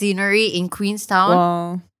 see that scenery in Queenstown.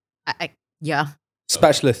 Wow. Yeah.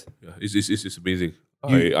 Speechless. Yeah, it's amazing.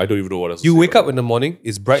 I don't even know what else to You say wake about up in the morning,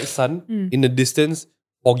 it's bright sun. In the distance,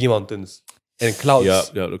 foggy mountains. and clouds. Yeah,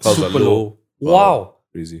 the clouds are super low. Wow.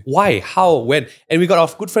 Crazy. Why? How? When? And we got our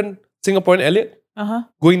good friend Singaporean Elliot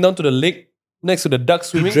going down to the lake next to the ducks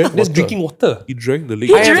swimming. Just drinking water. He drank the lake.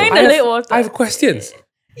 He drank the lake water. I have questions.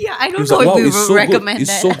 Yeah, I He don't was know like, if wow, we it's would so recommend good.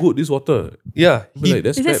 that. It's so good, this water. Yeah. I'm like,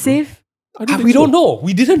 that's Is bad, it safe? I don't think We so. don't know.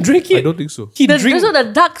 We didn't drink it. I don't think so. He drinks So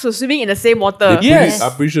the ducks were swimming in the same water. Yes.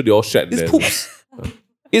 I'm pretty sure they all shat It's there. poops.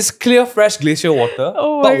 It's clear, fresh glacier water.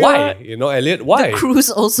 Oh but my why? God. You know, Elliot, why? The cruise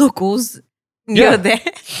also goes near Yeah. there.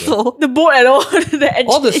 So The boat and all the edge.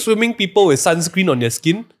 All the swimming people with sunscreen on their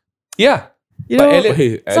skin. Yeah. you but know, Elliot-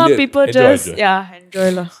 Hey, some Elliot, people enjoy, just enjoy.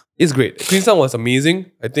 enjoy lah. It's great. Queenstown was amazing.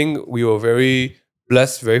 I think we were very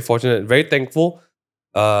blessed, very fortunate, very thankful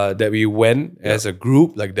that we went as a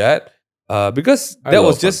group like that. Because I that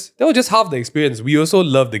love was just half the experience. We also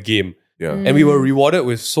loved the game. Yeah. And we were rewarded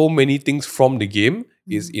with so many things from the game.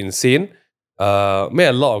 It's insane. Met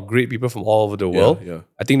a lot of great people from all over the world. Yeah.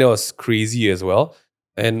 I think that was crazy as well.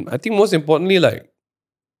 And I think most importantly, like,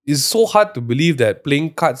 it's so hard to believe that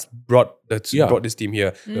playing cards brought this team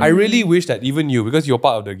here. I really wish that even you, because you're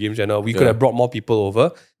part of the game channel, we could have brought more people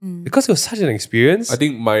over because it was such an experience. I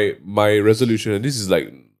think my resolution, and this is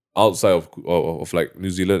like outside of like New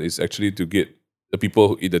Zealand, is actually to get the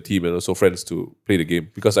people in the team and also friends to play the game,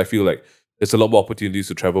 because I feel like there's a lot more opportunities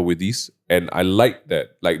to travel with these, and I like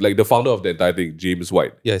that. Like the founder of the entire thing, James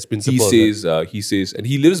White. Yeah, it's principle. He says, and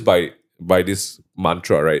he lives by this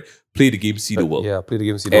mantra, right? Play the game, see the world. Yeah, play the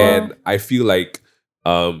game, see the world. And I feel like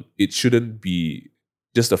it shouldn't be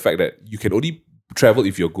just the fact that you can only travel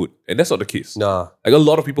if you're good, and that's not the case. Nah. Like a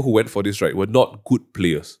lot of people who went for this, right, were not good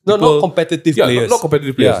players. No, People- not competitive yeah, players. not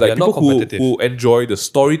competitive players. Yeah, like they're not people competitive. who enjoy the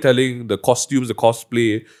storytelling, the costumes, the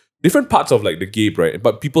cosplay, different parts of like the game, right?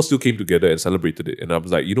 But people still came together and celebrated it. And I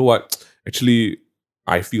was like, you know what? Actually,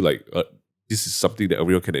 I feel like this is something that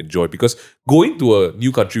everyone can enjoy, because going to a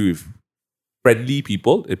new country with friendly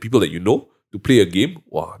people and people that you know to play a game,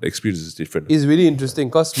 wow, the experience is different. It's really interesting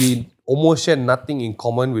because we almost share nothing in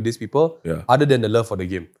common with these people other than the love for the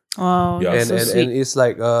game. Wow, Yeah. that's so And sweet. it's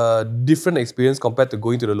like a different experience compared to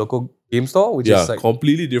going to the local game store, which is like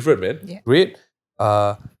completely different, man. great.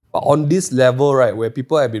 But on this level, right, where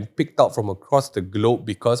people have been picked out from across the globe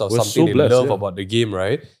because of We're something so they blessed, love yeah. about the game,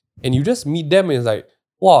 right? And you just meet them and it's like,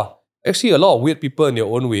 wow, actually a lot of weird people in their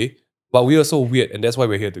own way, but we are so weird and that's why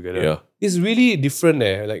we're here together. Yeah. It's really different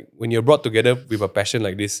like when you're brought together with a passion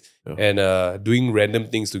like this and doing random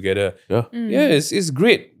things together. Yeah. Yeah, it's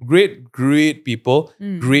great. Great people,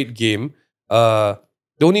 great game. The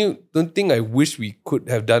only thing I wish we could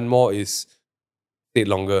have done more is stayed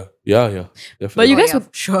longer. Yeah, definitely. But you guys yeah, were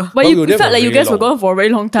sure. But we were you there felt for like you very guys were long. gone for a very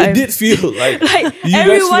long time. it did feel like Like you guys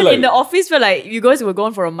everyone feel like, in the office felt like you guys were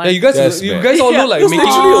gone for a month. Yeah, you guys Yes, you man. guys all look like It was making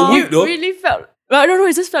literally a Oh, week, you though. really felt. Well, I don't know.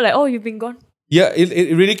 It just felt like, oh, you've been gone. Yeah,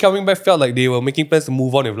 it really coming back felt like they were making plans to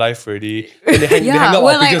move on with life already. And they hang Yeah, up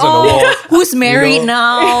we're our like, pictures on the wall. who's married know?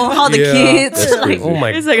 now? How the Yeah, kids? that's Like, crazy. Oh my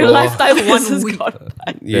It's like God. a lifetime One one has week. gone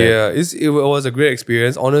by. Yeah, it was a great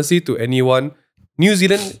experience. Honestly, to anyone, New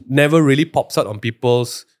Zealand never really pops out on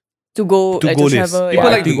people's To go to like, go to list. travel. People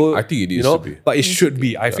yeah. like to go. I think it needs you know, to be. but it should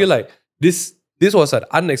be. I feel like this was an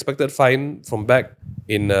unexpected find from back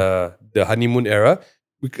in the honeymoon era.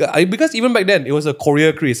 Because even back then it was a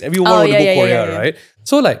Korea craze. Everyone wanted to go Korea, right?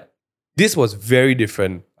 So like this was very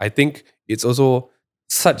different. I think it's also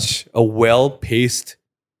such a well-paced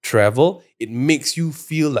travel. It makes you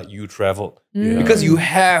feel like you traveled because you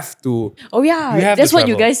have to. Oh yeah, You have that's to what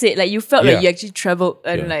you travel. guys said. Like you felt Yeah. like you actually traveled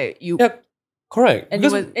and Yeah. like you. Yeah, correct. And,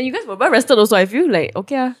 Because you guys were well rested also. I feel like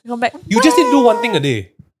okay, come back. you just need to do one thing a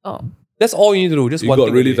day. Oh, That's all you need to do. Just You one got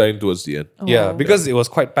thing really a day. tired towards the end. Yeah, Oh. because it was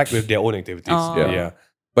quite packed with their own activities. Oh. Yeah.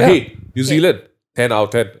 But hey, New Zealand, 10 out of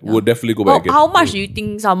 10. Would definitely go back again. How much do you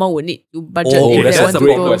think someone would need to budget Oh, if that's they a want to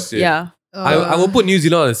great go? question. Yeah. I will put New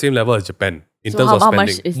Zealand on the same level as Japan in So terms of how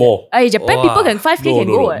spending. much is More. That? Japan Wow. people can 5K can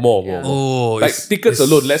go. what? more. Oh, Like tickets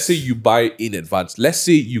alone, let's say you buy in advance. Let's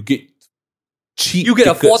say you get cheap you get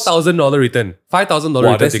a tickets. $4,000 return, $5,000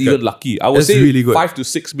 Wow, return that's ticket. even lucky. I would That's say really good. 5 to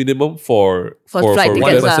 6 minimum for flight One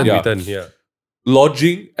tickets, person yeah. return. Yeah.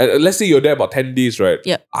 Lodging. Let's say you're there about 10 days, right?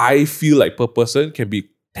 Yeah. I feel like per person can be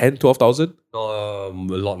 10, 12,000. A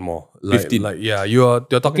lot more. Like, 15. Like you're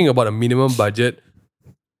talking about a minimum budget.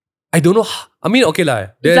 I don't know. I mean, okay lah.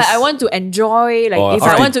 It's like I want to enjoy. Like Oh, if I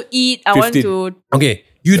alright. want to eat, I want 15. to. Okay,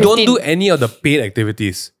 you don't 15. do any of the paid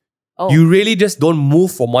activities. Oh. You really just don't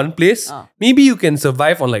move from one place. Oh. Maybe you can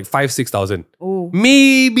survive on like 5,000-6,000. Oh.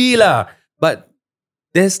 Maybe lah. But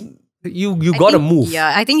there's you I gotta think- move.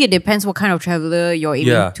 Yeah, I think it depends what kind of traveler you're aiming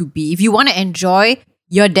Yeah. to be. If you want to enjoy,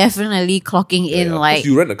 you're definitely clocking in like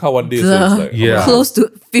you rent a car one day, so it's like close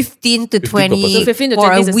to 15 to 20 So 15 to for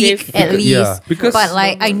 20 a is a week safe- at least. Yeah, because But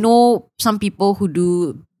like I know some people who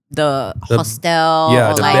do the hostel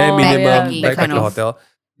yeah, or the like bare minimum backpacking backpacker kind of hotel.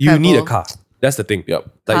 You need a travel. car. That's the thing. Yep.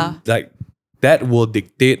 Like that will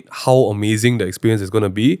dictate how amazing the experience is gonna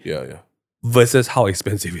be Yeah. versus how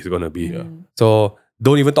expensive it's gonna be. Yeah. So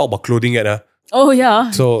don't even talk about clothing yet. Oh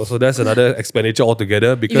yeah. So that's another expenditure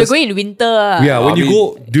altogether If you're because going in winter, when you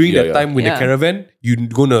go during that yeah. time with the Yeah. caravan, you're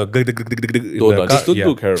gonna Just don't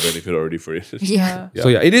do caravan if you're already for it. Yeah. So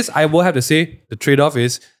it is. I will have to say the trade-off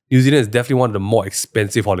is New Zealand is definitely one of the more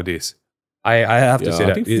expensive holidays. I have to Yeah, say I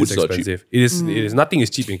that think it is food's not cheap. expensive. It is nothing is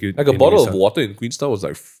cheap in Like a bottle of water in Queenstown was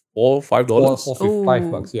like $4-5.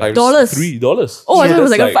 $5. Yeah. Times Dollars. $3. Oh, I thought it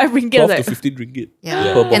was that's like a 5 ringgit. 12 to Like, 15 ringgit.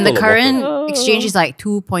 Yeah. per And the bottle of current water. exchange is like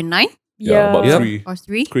 2.9 Yeah, about Yep. 3. or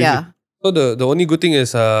 3. Crazy. Yeah. So the only good thing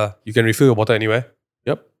is you can refill your bottle anywhere.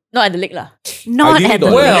 Yep. not at the lake lah. Not Ideally at the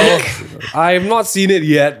not. Well, lake. I've not seen it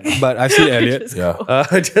yet, but I've seen Elliot. Yeah.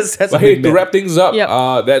 Just that's But a hey, big to man. wrap things up, Yep.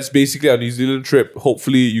 that's basically our New Zealand trip.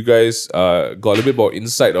 Hopefully, you guys got a little bit more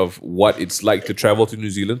insight of what it's like to travel to New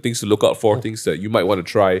Zealand, things to look out for, things that you might want to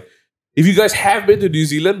try. If you guys have been to New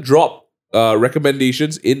Zealand, drop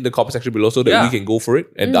recommendations in the comment section below so that we can go for it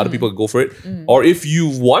and other people can go for it. Or if you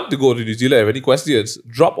want to go to New Zealand, have any questions,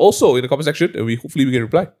 drop also in the comment section and hopefully we can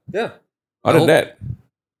reply. Yeah. Other than that,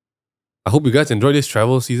 I hope you guys enjoy this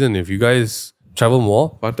travel season. If you guys travel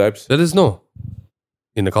more, fun times. let us know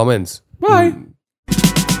in the comments. Bye.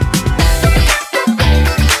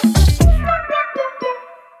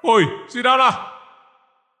 Oi, sit down lah.